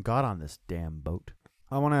everyone got on this damn boat.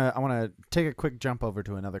 I wanna take a quick jump over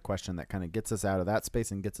to another question that kind of gets us out of that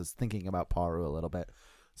space and gets us thinking about Paru a little bit.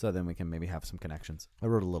 So then we can maybe have some connections. I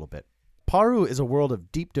wrote a little bit. Paru is a world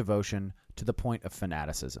of deep devotion to the point of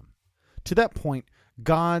fanaticism. To that point,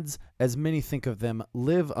 gods, as many think of them,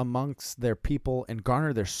 live amongst their people and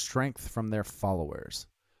garner their strength from their followers.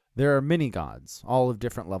 There are many gods, all of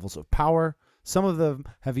different levels of power. Some of them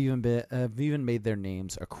have even made their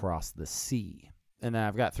names across the sea. And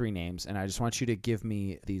I've got 3 names, and I just want you to give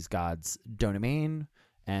me these gods' domain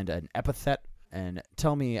and an epithet, and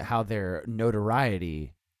tell me how their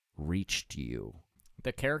notoriety reached you.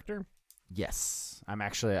 The character? Yes, I'm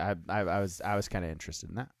actually. I was kind of interested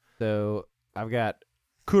in that. So I've got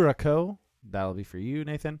Kurako. That'll be for you,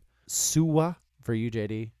 Nathan. Suwa for you,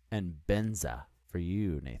 JD, and Benza for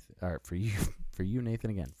you, Nathan. Or for you,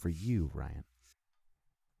 Nathan again. For you, Ryan.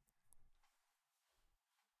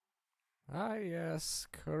 Ah, yes,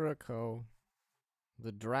 Kurako,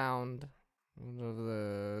 the drowned, one of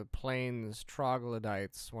the plains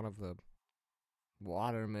troglodytes, one of the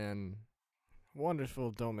watermen.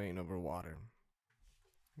 Wonderful domain over water.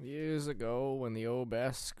 Years ago, when the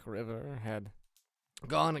Obesk River had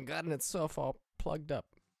gone and gotten itself all plugged up,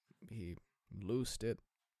 he loosed it,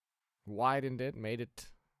 widened it, made it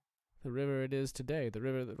the river it is today, the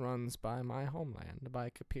river that runs by my homeland, by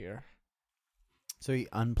Kapir. So he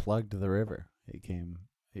unplugged the river. He came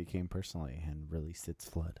personally and released its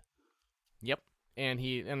flood. Yep, and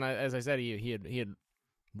as I said, he had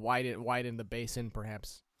widened the basin,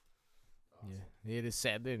 perhaps. Awesome. Yeah, it is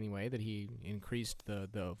said anyway that he increased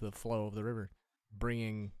the flow of the river.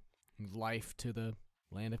 bringing life to the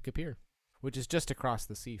land of Kapir, which is just across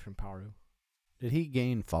the sea from Paru. Did he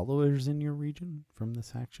gain followers in your region from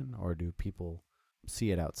this action, or do people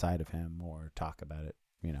see it outside of him or talk about it?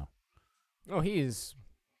 You know. Oh, he is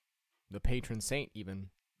the patron saint even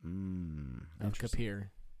of Interesting. Kapir.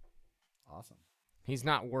 Awesome. He's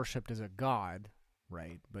not worshipped as a god,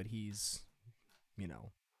 right? But he's,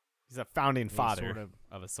 He's a founding he's father sort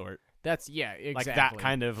of a sort. that's exactly. Like that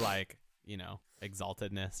kind of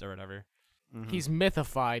exaltedness or whatever. Mm-hmm. He's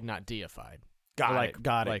mythified, not deified. Got it.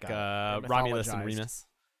 Got like it. Romulus and Mythologized. Remus.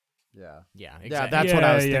 Yeah. Yeah, exactly. Yeah, that's what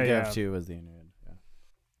I was Yeah, thinking yeah. of too. Was the Aeneid.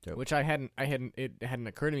 Yeah. Which it hadn't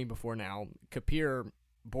occurred to me before now. Kapir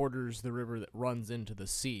borders the river that runs into the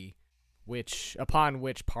sea, upon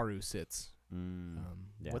which Paru sits.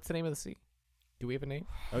 Yeah. What's the name of the sea? Do we have a name?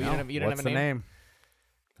 Oh, No. you don't have What's a the name?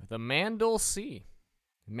 The Mandul Sea.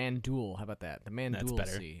 Mandul, how about that? The Mandul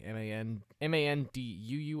better. Sea.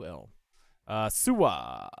 Manduul.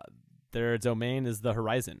 Suwa, their domain is the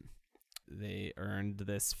horizon. They earned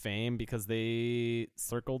this fame because they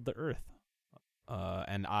circled the earth.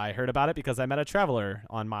 And I heard about it because I met a traveler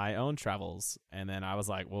on my own travels. And then I was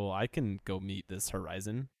like, well, I can go meet this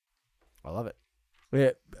horizon. I love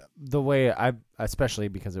it. The way especially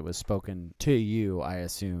because it was spoken to you, I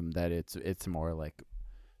assume that it's more like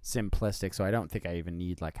simplistic. So I don't think I even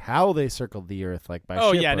need like how they circled the earth, like by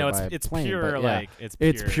ship or by it's plane, pure but yeah, like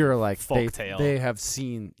it's pure like folktale. they have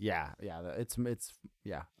seen. Yeah. It's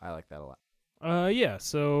yeah. I like that a lot. Yeah,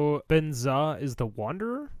 so Benza is the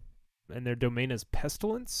Wanderer, and their domain is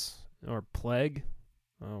Pestilence, or Plague,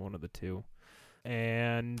 one of the two.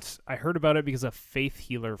 And I heard about it because a faith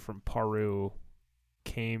healer from Paru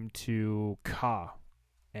came to Ka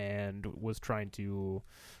and was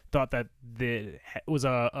thought that it was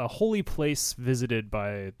a holy place visited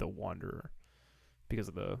by the Wanderer because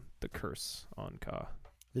of the curse on Ka.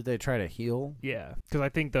 Did they try to heal? Yeah, because I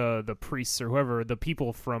think the priests or whoever, the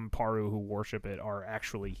people from Paru who worship it are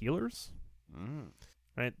actually healers.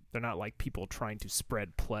 Right? They're not like people trying to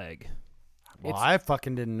spread plague. Well, I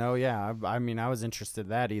fucking didn't know. Yeah, I mean, I was interested in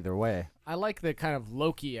that either way. I like the kind of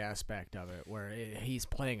Loki aspect of it, where he's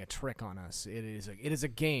playing a trick on us. It is a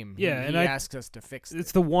game. Yeah, he and asks us to fix it.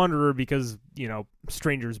 It's the Wanderer because,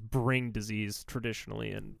 strangers bring disease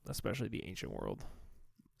traditionally, and especially the ancient world.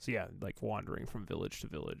 So yeah, like wandering from village to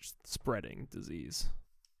village, spreading disease.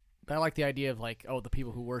 But I like the idea of like, the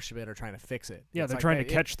people who worship it are trying to fix it. Yeah, It's they're like trying that-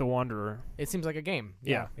 to catch the Wanderer. It seems like a game.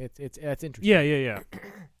 Yeah. It's interesting. Yeah.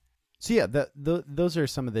 So yeah, those are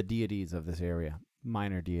some of the deities of this area,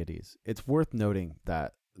 minor deities. It's worth noting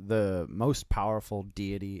that the most powerful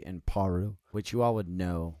deity in Paru, which you all would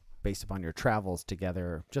know based upon your travels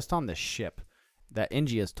together, just on the ship, that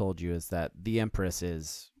Ingi has told you, is that the Empress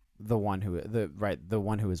is the one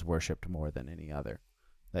who is worshipped more than any other.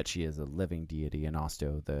 That she is a living deity, and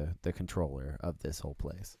Osto the controller of this whole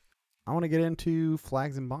place. I want to get into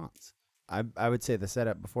flags and bonds. I would say the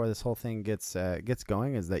setup before this whole thing gets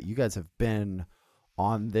going is that you guys have been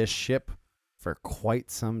on this ship for quite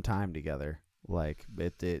some time together. Like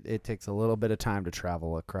it takes a little bit of time to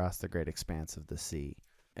travel across the great expanse of the sea.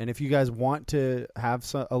 And if you guys want to have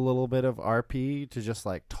a little bit of RP to just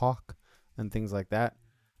like talk and things like that,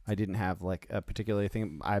 I didn't have like a particular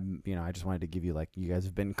thing. I just wanted to give you like, you guys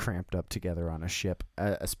have been cramped up together on a ship,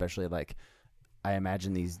 especially like I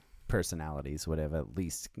imagine these personalities would have at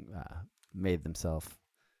least made themselves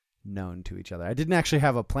known to each other. I didn't actually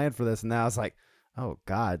have a plan for this, and now I was like, oh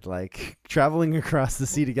God, like traveling across the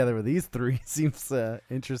sea together with these three seems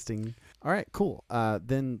interesting. All right, cool.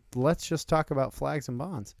 Then let's just talk about flags and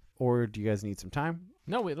bonds. Or do you guys need some time?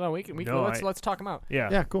 No, we can. No, Let's talk them out. Yeah.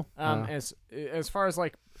 Yeah, cool. As far as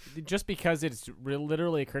like, just because it's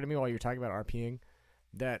literally occurred to me while you're talking about RPing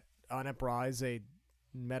that Anep Ra is a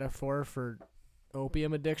metaphor for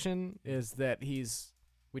opium addiction, is that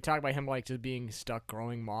we talk about him like just being stuck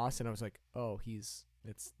growing moss, and I was like, oh, it's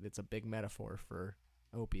a big metaphor for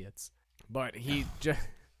opiates. But he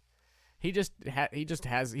just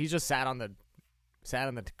sat on the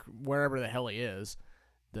wherever the hell he is,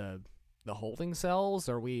 the holding cells.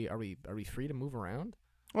 Are we free to move around?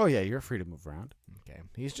 Oh yeah, you're free to move around. Okay,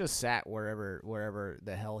 he's just sat wherever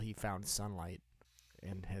the hell he found sunlight,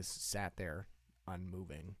 and has sat there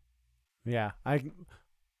unmoving. Yeah, I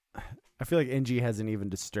feel like Ingi hasn't even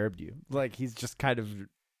disturbed you. Like he's just kind of,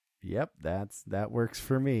 yep, that works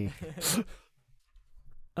for me.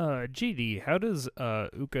 GD, how does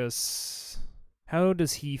how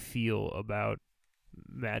does he feel about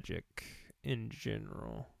magic in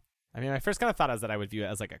general? I mean, my first kind of thought is that I would view it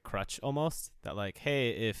as like a crutch almost. That like,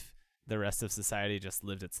 hey, if the rest of society just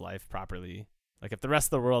lived its life properly, Like, if the rest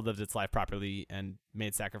of the world lived its life properly and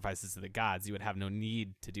made sacrifices to the gods, you would have no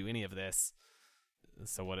need to do any of this.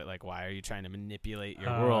 So why are you trying to manipulate your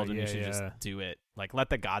world when you should just do it? Like, let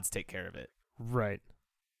the gods take care of it. Right.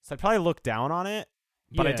 So I'd probably look down on it,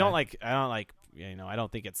 but Yeah. I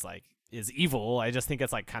don't think it's like is evil. I just think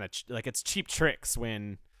it's like kind of like it's cheap tricks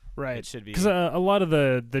when it should be. Because a lot of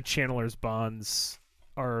the channeler's bonds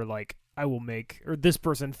are like, I will make, or this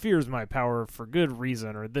person fears my power for good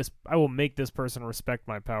reason, or I will make this person respect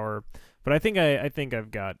my power. But I think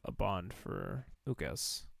I've got a bond for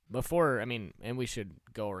Ukas. And we should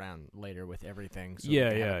go around later with everything. So Yeah, we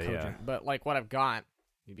can have a yeah, cogent- But like what I've got,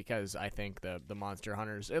 because I think the monster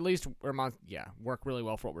hunters at least work really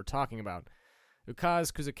well for what we're talking about.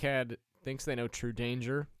 Ukaz Kuzaked thinks they know true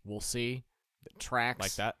danger. We'll see. The tracks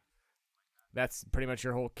like that. That's pretty much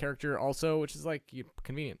your whole character also, which is like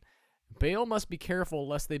convenient. Bale must be careful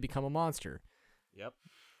lest they become a monster. Yep.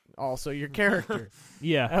 Also your character.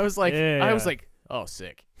 Yeah. I was like, Yeah. oh,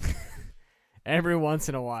 sick. Every once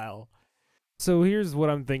in a while. So here's what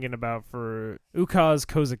I'm thinking about for Ukaz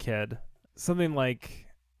Kozaked. Something like,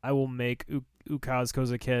 I will make Ukaz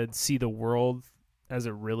Kozaked see the world as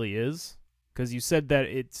it really is. Because you said that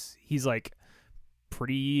he's like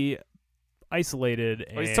pretty isolated.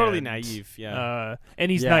 Oh, he's totally naive. Yeah.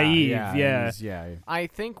 And he's naive. Yeah. I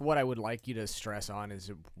think what I would like you to stress on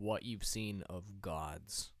is what you've seen of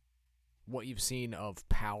gods, what you've seen of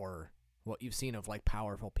power, what you've seen of like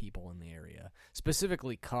powerful people in the area,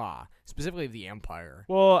 specifically Ka, specifically the Empire.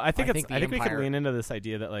 Well, I think we could Empire- lean into this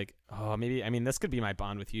idea that like, this could be my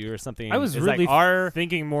bond with you or something. I was It's really like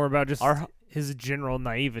thinking more about just his general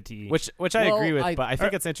naivety. which I Well, agree with, but I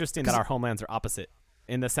think it's interesting that 'cause- our homelands are opposite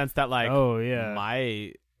in the sense that like, oh yeah,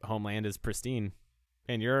 my homeland is pristine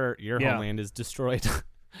and your Yeah. homeland is destroyed.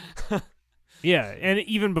 yeah, and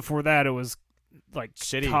even before that, it was like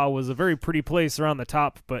Shitty. Ka was a very pretty place around the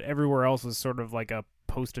top, but everywhere else was sort of like a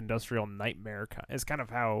post-industrial nightmare. It's kind of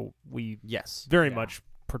how we very Yeah. much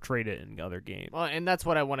portrayed it in other games. Well, and that's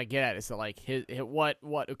what I want to get at is that like what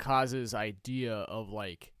Ukaz's idea of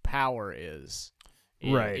like power is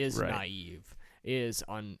Right. naive, is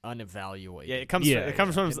unevaluated. Yeah, it comes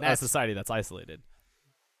from And a that's- society that's isolated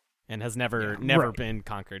and has never Right. been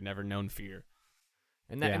conquered, never known fear.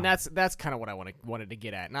 And that's kind of what I wanted to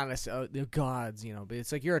get at. Not necessarily the gods, but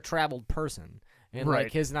it's like you're a traveled person, and Right.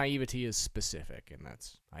 like his naivety is specific, and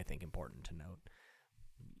that's I think important to note.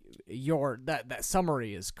 That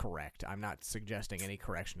summary is correct. I'm not suggesting any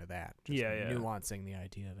correction to that. Just nuancing the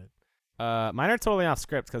idea of it. Mine are totally off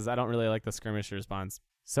script because I don't really like the skirmisher response.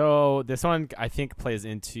 So this one I think plays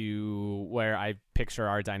into where I picture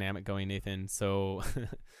our dynamic going, Nathan. So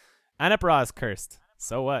Anep-Ra is cursed.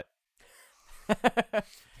 So what?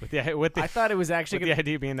 with the I thought it was actually with the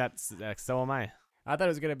idea being that so am I. I thought it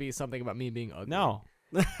was gonna be something about me being ugly. No.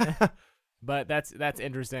 But that's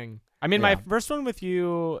interesting. I mean, Yeah. my first one with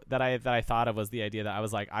you that I thought of was the idea that I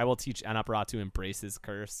was like, I will teach Anep-Ra to embrace his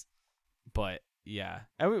curse. But yeah,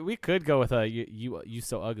 we could go with you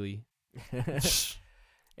so ugly.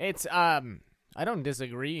 It's I don't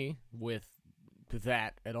disagree with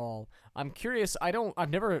that at all. I'm curious. I've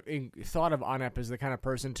never thought of Anep as the kind of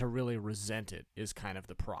person to really resent it. Is kind of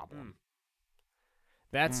the problem.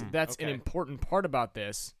 That's okay. an important part about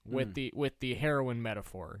this with the heroin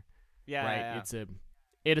metaphor. Yeah, right. yeah.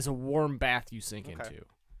 It is a warm bath you sink Okay. into.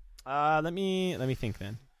 Let me think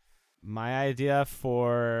then. My idea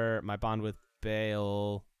for my bond with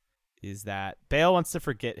Bale is that Bale wants to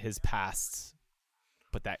forget his past,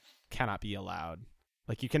 but that cannot be allowed.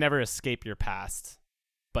 Like, you can never escape your past,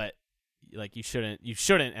 but like you shouldn't,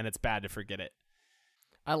 and it's bad to forget it.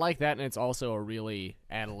 I like that, and it's also a really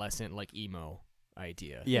adolescent, like emo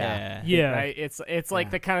idea. Yeah. Right? It's like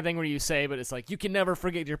the kind of thing where you say, but it's like you can never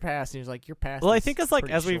forget your past, and it's like your past. Well, I is think it's like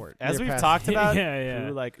pretty as short. we've past- talked about Yeah.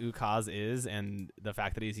 who like Ukaz is, and the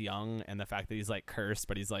fact that he's young, and the fact that he's like cursed,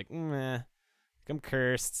 but he's like, I'm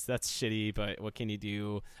cursed. That's shitty, but what can you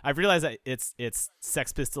do? I've realized that it's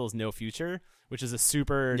Sex Pistols' No Future, which is a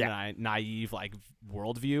super naive like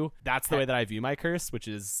worldview. That's the way that I view my curse, which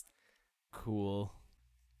is cool.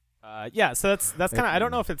 So that's kind of, I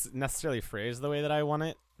don't know if it's necessarily phrased the way that I want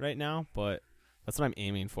it right now, but that's what I'm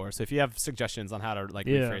aiming for. So if you have suggestions on how to like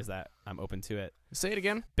rephrase that, I'm open to it. Say it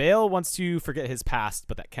again. Bale wants to forget his past,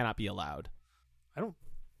 but that cannot be allowed. I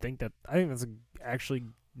think that's actually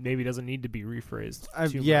maybe doesn't need to be rephrased.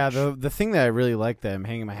 too Yeah, much. the thing that I really like that I'm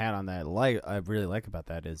hanging my hat on that I really like about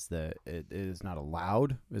that is that it is not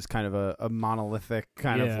allowed. It's kind of a monolithic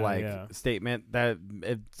kind of like statement that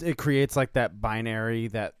it creates like that binary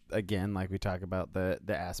that, again, like we talk about the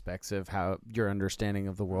aspects of how your understanding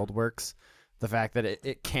of the world works. The fact that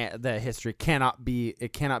it can't, that history cannot be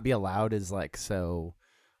allowed is like so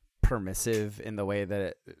permissive in the way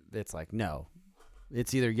that it's like, no,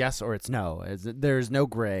 it's either yes or it's no. There's no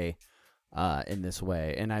gray in this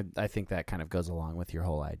way. And I think that kind of goes along with your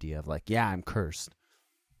whole idea of like, yeah, I'm cursed.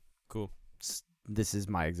 Cool. This is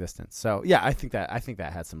my existence. So yeah, I think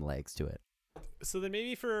that has some legs to it. So then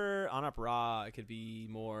maybe for Anap Ra, it could be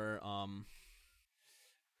more.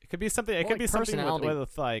 It could be something. It Well, could like be something personality.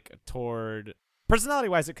 with like toward personality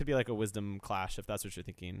wise. It could be like a wisdom clash if that's what you're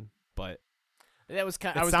thinking. But That was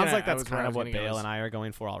kind. it sounds like that's kind of what Bale and I are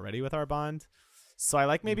going for already with our bond. So I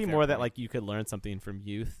like maybe Fair more that point. like you could learn something from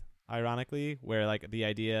youth. Ironically, where like the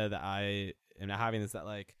idea that I am having is that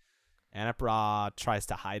like Anap Ra tries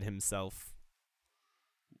to hide himself.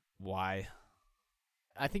 Why?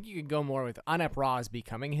 I think you could go more with Anap Ra as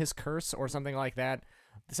becoming his curse or something like that.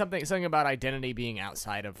 Something about identity being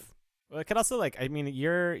outside of. Well, it could also like I mean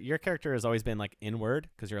your character has always been like inward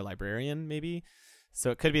because you're a librarian maybe,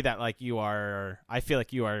 so it could be that like you are. I feel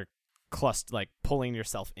like you are like pulling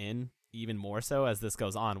yourself in even more so as this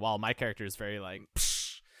goes on, while my character is very like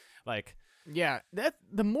like Yeah, that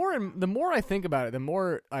the more I think about it, the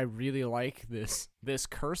more I really like this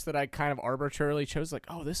curse that I kind of arbitrarily chose. Like,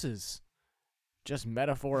 oh, this is just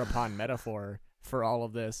metaphor upon metaphor for all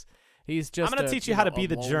of this. He's just. I'm gonna teach you how to be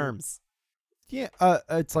the lone- germs. Yeah,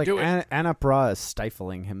 it's like Do it. Anap Ra is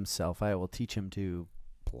stifling himself. I will teach him to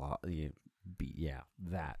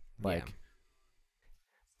that. Like,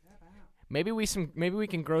 Maybe we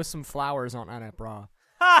can grow some flowers on Anap Ra.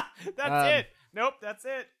 Ha! That's Um, it. Nope, that's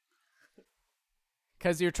it.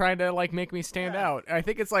 Because you're trying to like make me stand out. I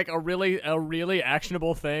think it's like a really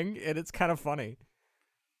actionable thing, and it's kind of funny.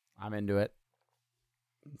 I'm into it.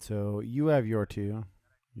 So you have your two.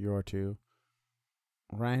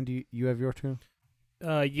 Ryan, do you have your two?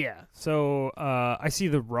 Yeah. So I see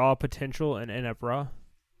the raw potential in Anap Ra,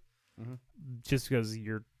 Mhm. just because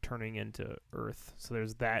you're turning into Earth. So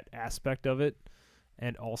there's that aspect of it,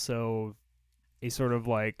 and also a sort of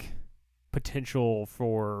like potential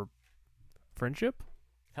for friendship.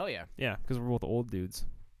 Hell yeah. Yeah, because we're both old dudes.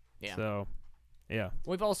 Yeah. So, yeah.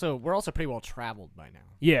 We're also pretty well traveled by now.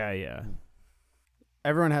 Yeah.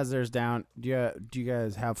 Everyone has theirs down. Do you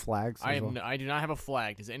guys have flags? I as well? I do not have a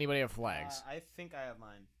flag. Does anybody have flags? I think I have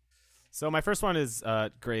mine. So my first one is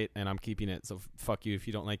great, and I'm keeping it. So fuck you if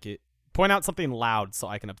you don't like it. Point out something loud so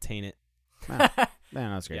I can obtain it.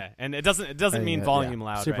 Man, that's great. Yeah, and it doesn't mean yeah, volume yeah.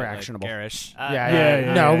 loud. Super right? Like actionable. garish.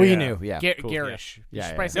 Yeah, No, we yeah. knew. Yeah. Cool, Garish. yeah. You Yeah, should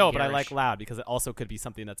yeah. probably say No, but I garish. like loud because it also could be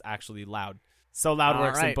something that's actually loud. So loud All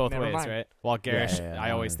works in right, both never ways, mind. right? While garish, yeah,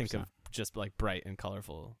 I always think 100%. of just like bright and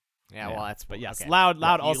colorful. Yeah, Yeah. well, that's. But yes, okay. loud You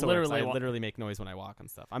also works. I want- literally make noise when I walk and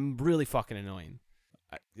stuff. I'm really fucking annoying.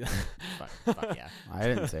 Fuck yeah. I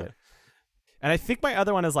didn't say it. And I think my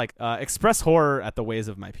other one is like express horror at the ways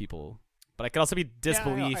of my people. But it could also be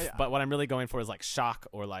disbelief. I- but what I'm really going for is like shock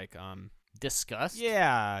or like Disgust.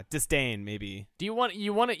 yeah, disdain maybe. Do you want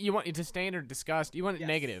disdain or disgust? You want Yes.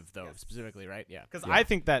 negative though, Yes. specifically, right? Yeah. Because Yeah. I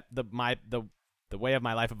think that the way of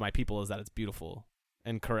my life of my people is that it's beautiful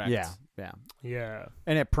and correct. Yeah. Yeah.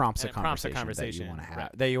 And it prompts And a it prompts a conversation, conversation, that you want to have.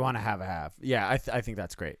 right. That you want to have. Yeah, I think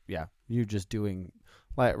that's great. Yeah, you just doing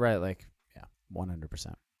like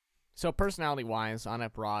 100%. So personality wise,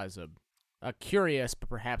 Anap Ra is a curious but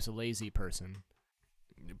perhaps a lazy person,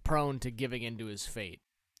 prone to giving into his fate.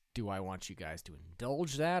 Do I want you guys to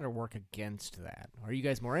indulge that or work against that? Are you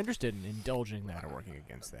guys more interested in indulging that or working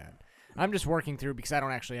against that? I'm just working through because I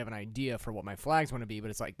don't actually have an idea for what my flags want to be, but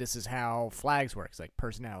it's like this is how flags work. It's like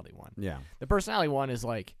personality one. Yeah. The personality one is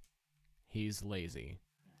like he's lazy.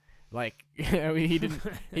 Like he didn't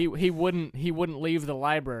he wouldn't leave the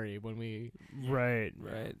library when we Right.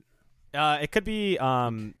 It could be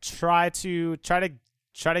try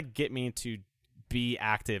to get me to be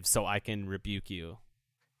active so I can rebuke you.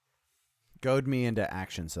 Goad me into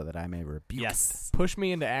action so that I may rebuke. Yes. push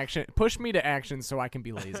me to action so I can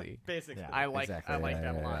be lazy. Basically. I like that a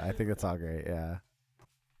lot. I think that's all great. Yeah.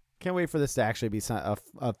 Can't wait for this to actually be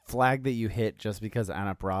a flag that you hit just because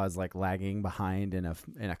Anap Ra is like lagging behind in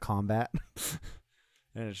a combat,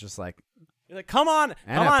 and it's just like You're like, come on,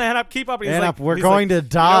 Anap, Anap, keep up. And he's Anap, like, we're he's going like, to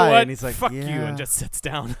die, You know what? and he's like, fuck yeah. you, and just sits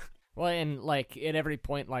down. Well, and like at every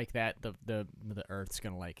point like that, the Earth's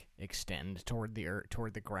gonna like extend toward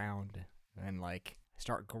the ground and like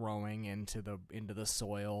start growing into the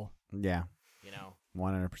soil. Yeah, You know.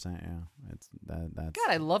 100%. Yeah, it's that's God,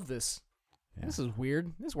 I love this. Yeah. This is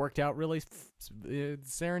weird. This worked out really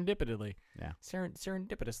serendipitously. Yeah.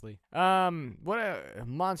 Serendipitously. What a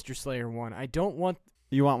Monster Slayer one. I don't want.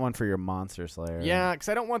 You want one for your Monster Slayer? Yeah, because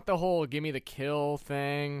I don't want the whole give me the kill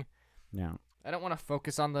thing. Yeah. I don't want to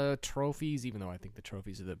focus on the trophies, even though I think the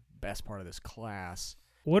trophies are the best part of this class.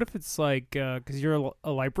 What if it's like, because you're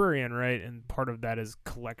a librarian, right? And part of that is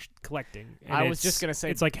collecting. And I was just going to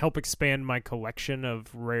say... It's like help expand my collection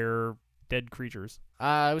of rare dead creatures.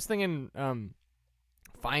 I was thinking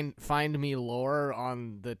find me lore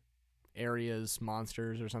on the area's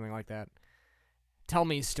monsters or something like that. Tell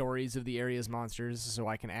me stories of the area's monsters so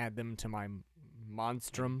I can add them to my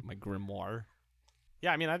monstrum. My grimoire.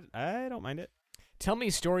 Yeah, I mean, I don't mind it. Tell me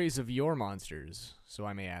stories of your monsters so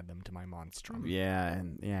I may add them to my monstrum.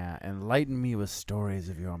 Enlighten me with stories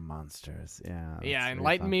of your monsters. Yeah,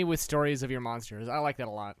 enlighten me with stories of your monsters. I like that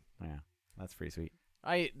a lot. Yeah, that's pretty sweet.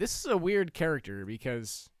 This is a weird character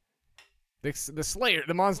because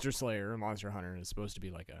the monster slayer, monster hunter, is supposed to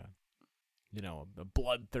be like a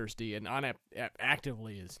bloodthirsty, and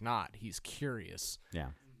actively is not. He's curious. Yeah.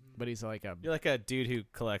 But he's like You're like a dude who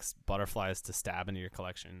collects butterflies to stab into your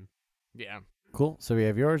collection. Yeah. Cool. So we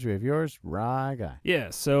have yours. Rye guy. Yeah,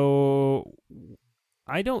 so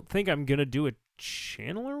I don't think I'm going to do a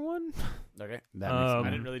channeler one. Okay. That makes sense. I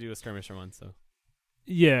didn't really do a skirmisher one, so.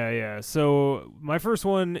 Yeah. So my first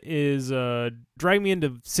one is drag me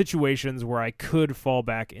into situations where I could fall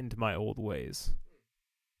back into my old ways.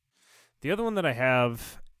 The other one that I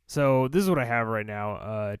have, so this is what I have right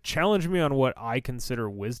now. Challenge me on what I consider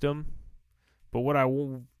wisdom, but what I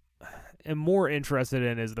am more interested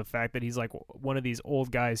in is the fact that he's like one of these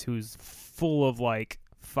old guys who's full of like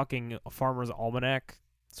fucking Farmer's Almanac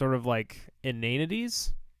sort of like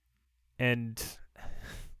inanities. And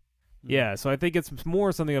yeah, so I think it's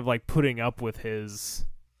more something of like put up with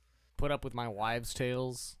my wives'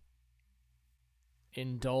 tales.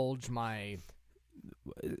 Indulge my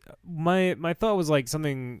thought was like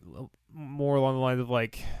something more along the lines of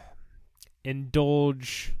like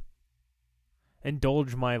indulge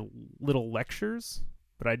my little lectures,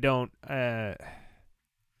 but I don't, because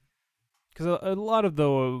a lot of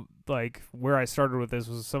the like where I started with this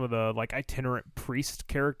was some of the like itinerant priest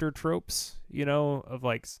character tropes, of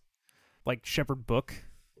like Shepherd Book,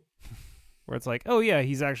 where it's like, oh yeah,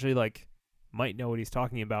 he's actually like might know what he's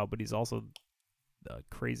talking about, but he's also a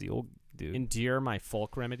crazy old dude. Endure my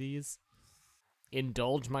folk remedies.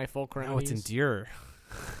 Indulge my folk remedies. No, it's endure.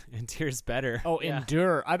 Endure's better. Oh, yeah.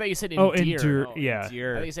 Endure. I bet you said endear. Oh, endure. Yeah.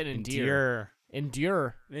 Endure. I bet you said endear.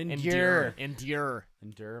 Endure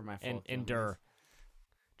my fault. Endure.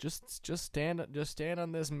 Just stand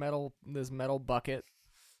on this metal bucket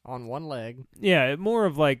on one leg. Yeah, more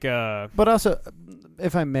of like But also,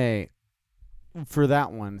 if I may, for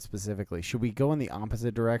that one specifically, should we go in the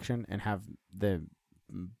opposite direction and have the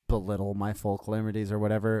belittle my folk remedies or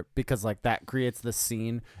whatever, because like that creates the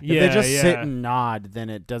scene. If they just sit and nod, then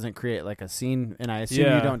it doesn't create like a scene, and I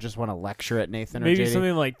assume you don't just want to lecture at Nathan maybe or JD.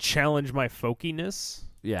 Something like challenge my folkiness.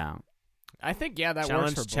 Yeah. I think that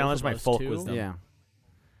works for both challenge of my us folk too. wisdom. Yeah.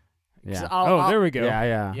 Yeah. There we go.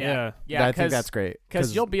 Yeah. I think that's great.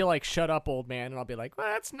 Because you'll be like, "Shut up, old man," and I'll be like, "Well,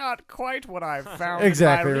 that's not quite what I've found."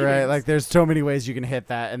 Exactly in my right. readings. Like, there's so many ways you can hit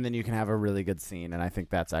that, and then you can have a really good scene. And I think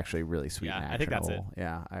that's actually really sweet. Yeah, and I think that's it. actionable.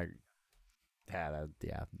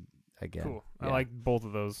 Yeah. Again. Cool. Yeah. I like both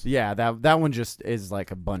of those. Yeah, that one just is like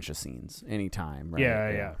a bunch of scenes anytime, right?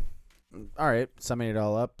 Yeah. All right, summing it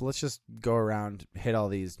all up, let's just go around, hit all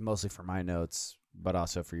these, mostly for my notes, but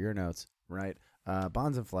also for your notes, right?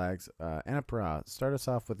 Bonds and flags. Anapra, start us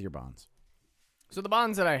off with your bonds. So the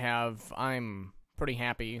bonds that I have, I'm pretty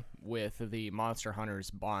happy with the Monster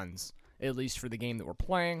Hunters bonds, at least for the game that we're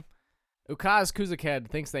playing. Ukaz Kuzaked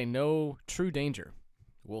thinks they know true danger.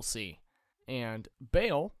 We'll see. And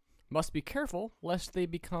Bale must be careful lest they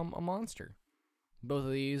become a monster. Both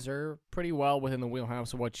of these are pretty well within the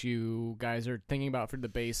wheelhouse of what you guys are thinking about for the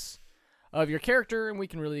base of your character, and we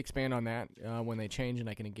can really expand on that when they change, and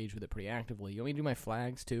I can engage with it pretty actively. You want me to do my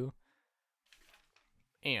flags, too?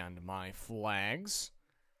 And my flags.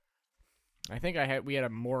 I think we had a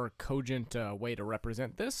more cogent way to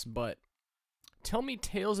represent this, but tell me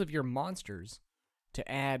tales of your monsters to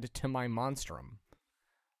add to my monstrum.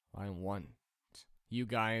 I want you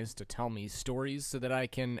guys to tell me stories so that I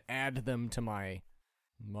can add them to my...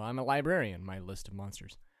 Well, I'm a librarian, my list of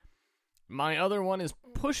monsters. My other one is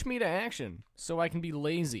push me to action so I can be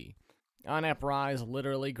lazy. Anap-Ra is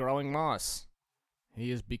literally growing moss.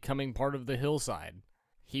 He is becoming part of the hillside.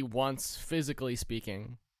 He wants, physically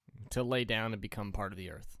speaking, to lay down and become part of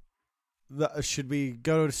the earth. Should we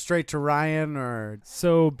go straight to Ryan or...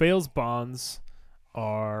 So Bale's bonds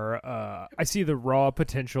are, I see the raw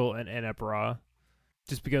potential in Anap-Ra,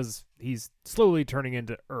 just because he's slowly turning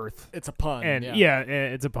into Earth. It's a pun. And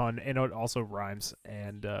it's a pun, and it also rhymes.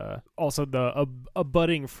 And also a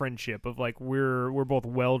budding friendship of like we're both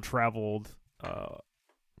well traveled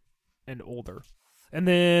and older. And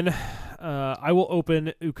then I will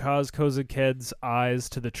open Ukaz Kozaked's eyes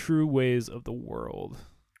to the true ways of the world.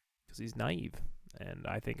 Because he's naive. And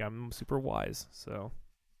I think I'm super wise. So,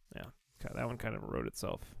 yeah. That one kind of wrote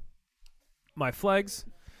itself. My flags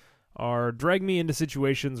are drag me into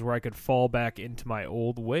situations where I could fall back into my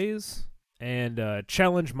old ways and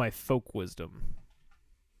challenge my folk wisdom.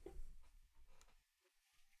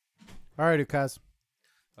 All right, Ukaz.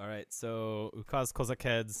 All right, so Ukaz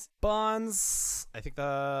Kozaked's bonds. I think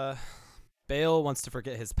the Bale wants to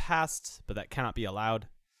forget his past, but that cannot be allowed.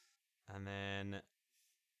 And then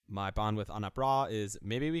my bond with Anep Ra is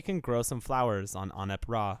maybe we can grow some flowers on Anep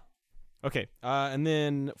Ra. Okay, and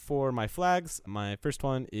then for my flags, my first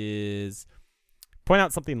one is point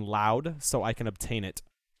out something loud so I can obtain it.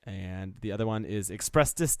 And the other one is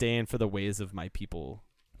express disdain for the ways of my people.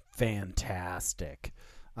 Fantastic.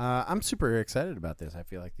 I'm super excited about this. I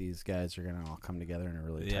feel like these guys are going to all come together in a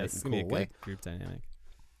really tight and cool way. Group dynamic.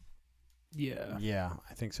 Yeah,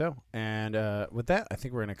 I think so. And with that, I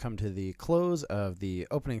think we're going to come to the close of the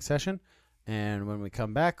opening session. And when we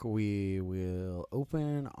come back, we will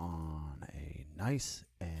open on a nice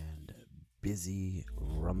and busy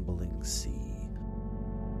rumbling sea.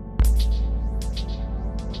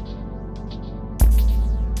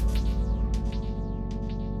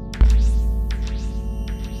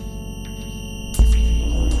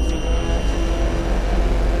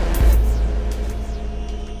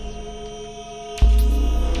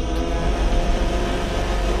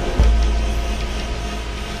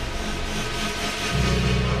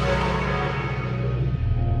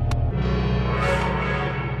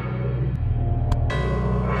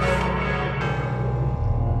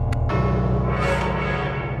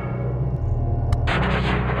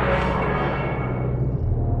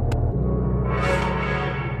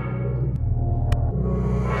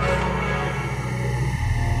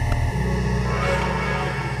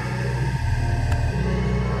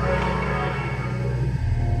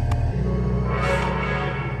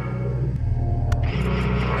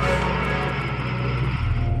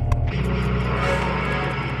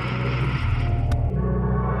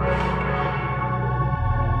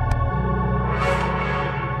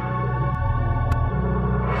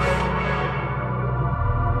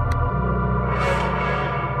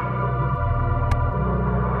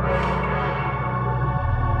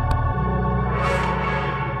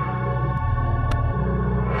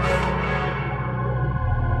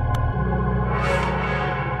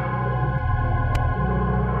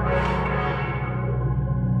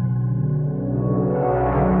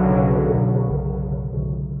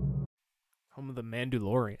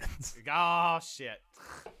 Mandalorians. Oh, shit.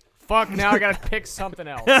 Fuck, now I gotta pick something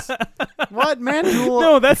else. What, Mandul?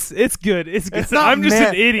 No, it's good. It's good. It's not I'm just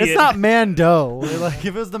an idiot. It's not Mando. Like, if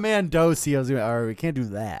it was the Mando sea, I was like, all right, we can't do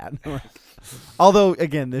that. Although,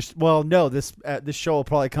 again, this show will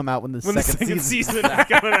probably come out when the second season is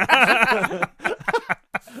coming out.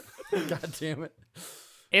 God damn it.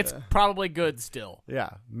 It's probably good still. Yeah,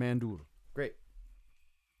 Mandul.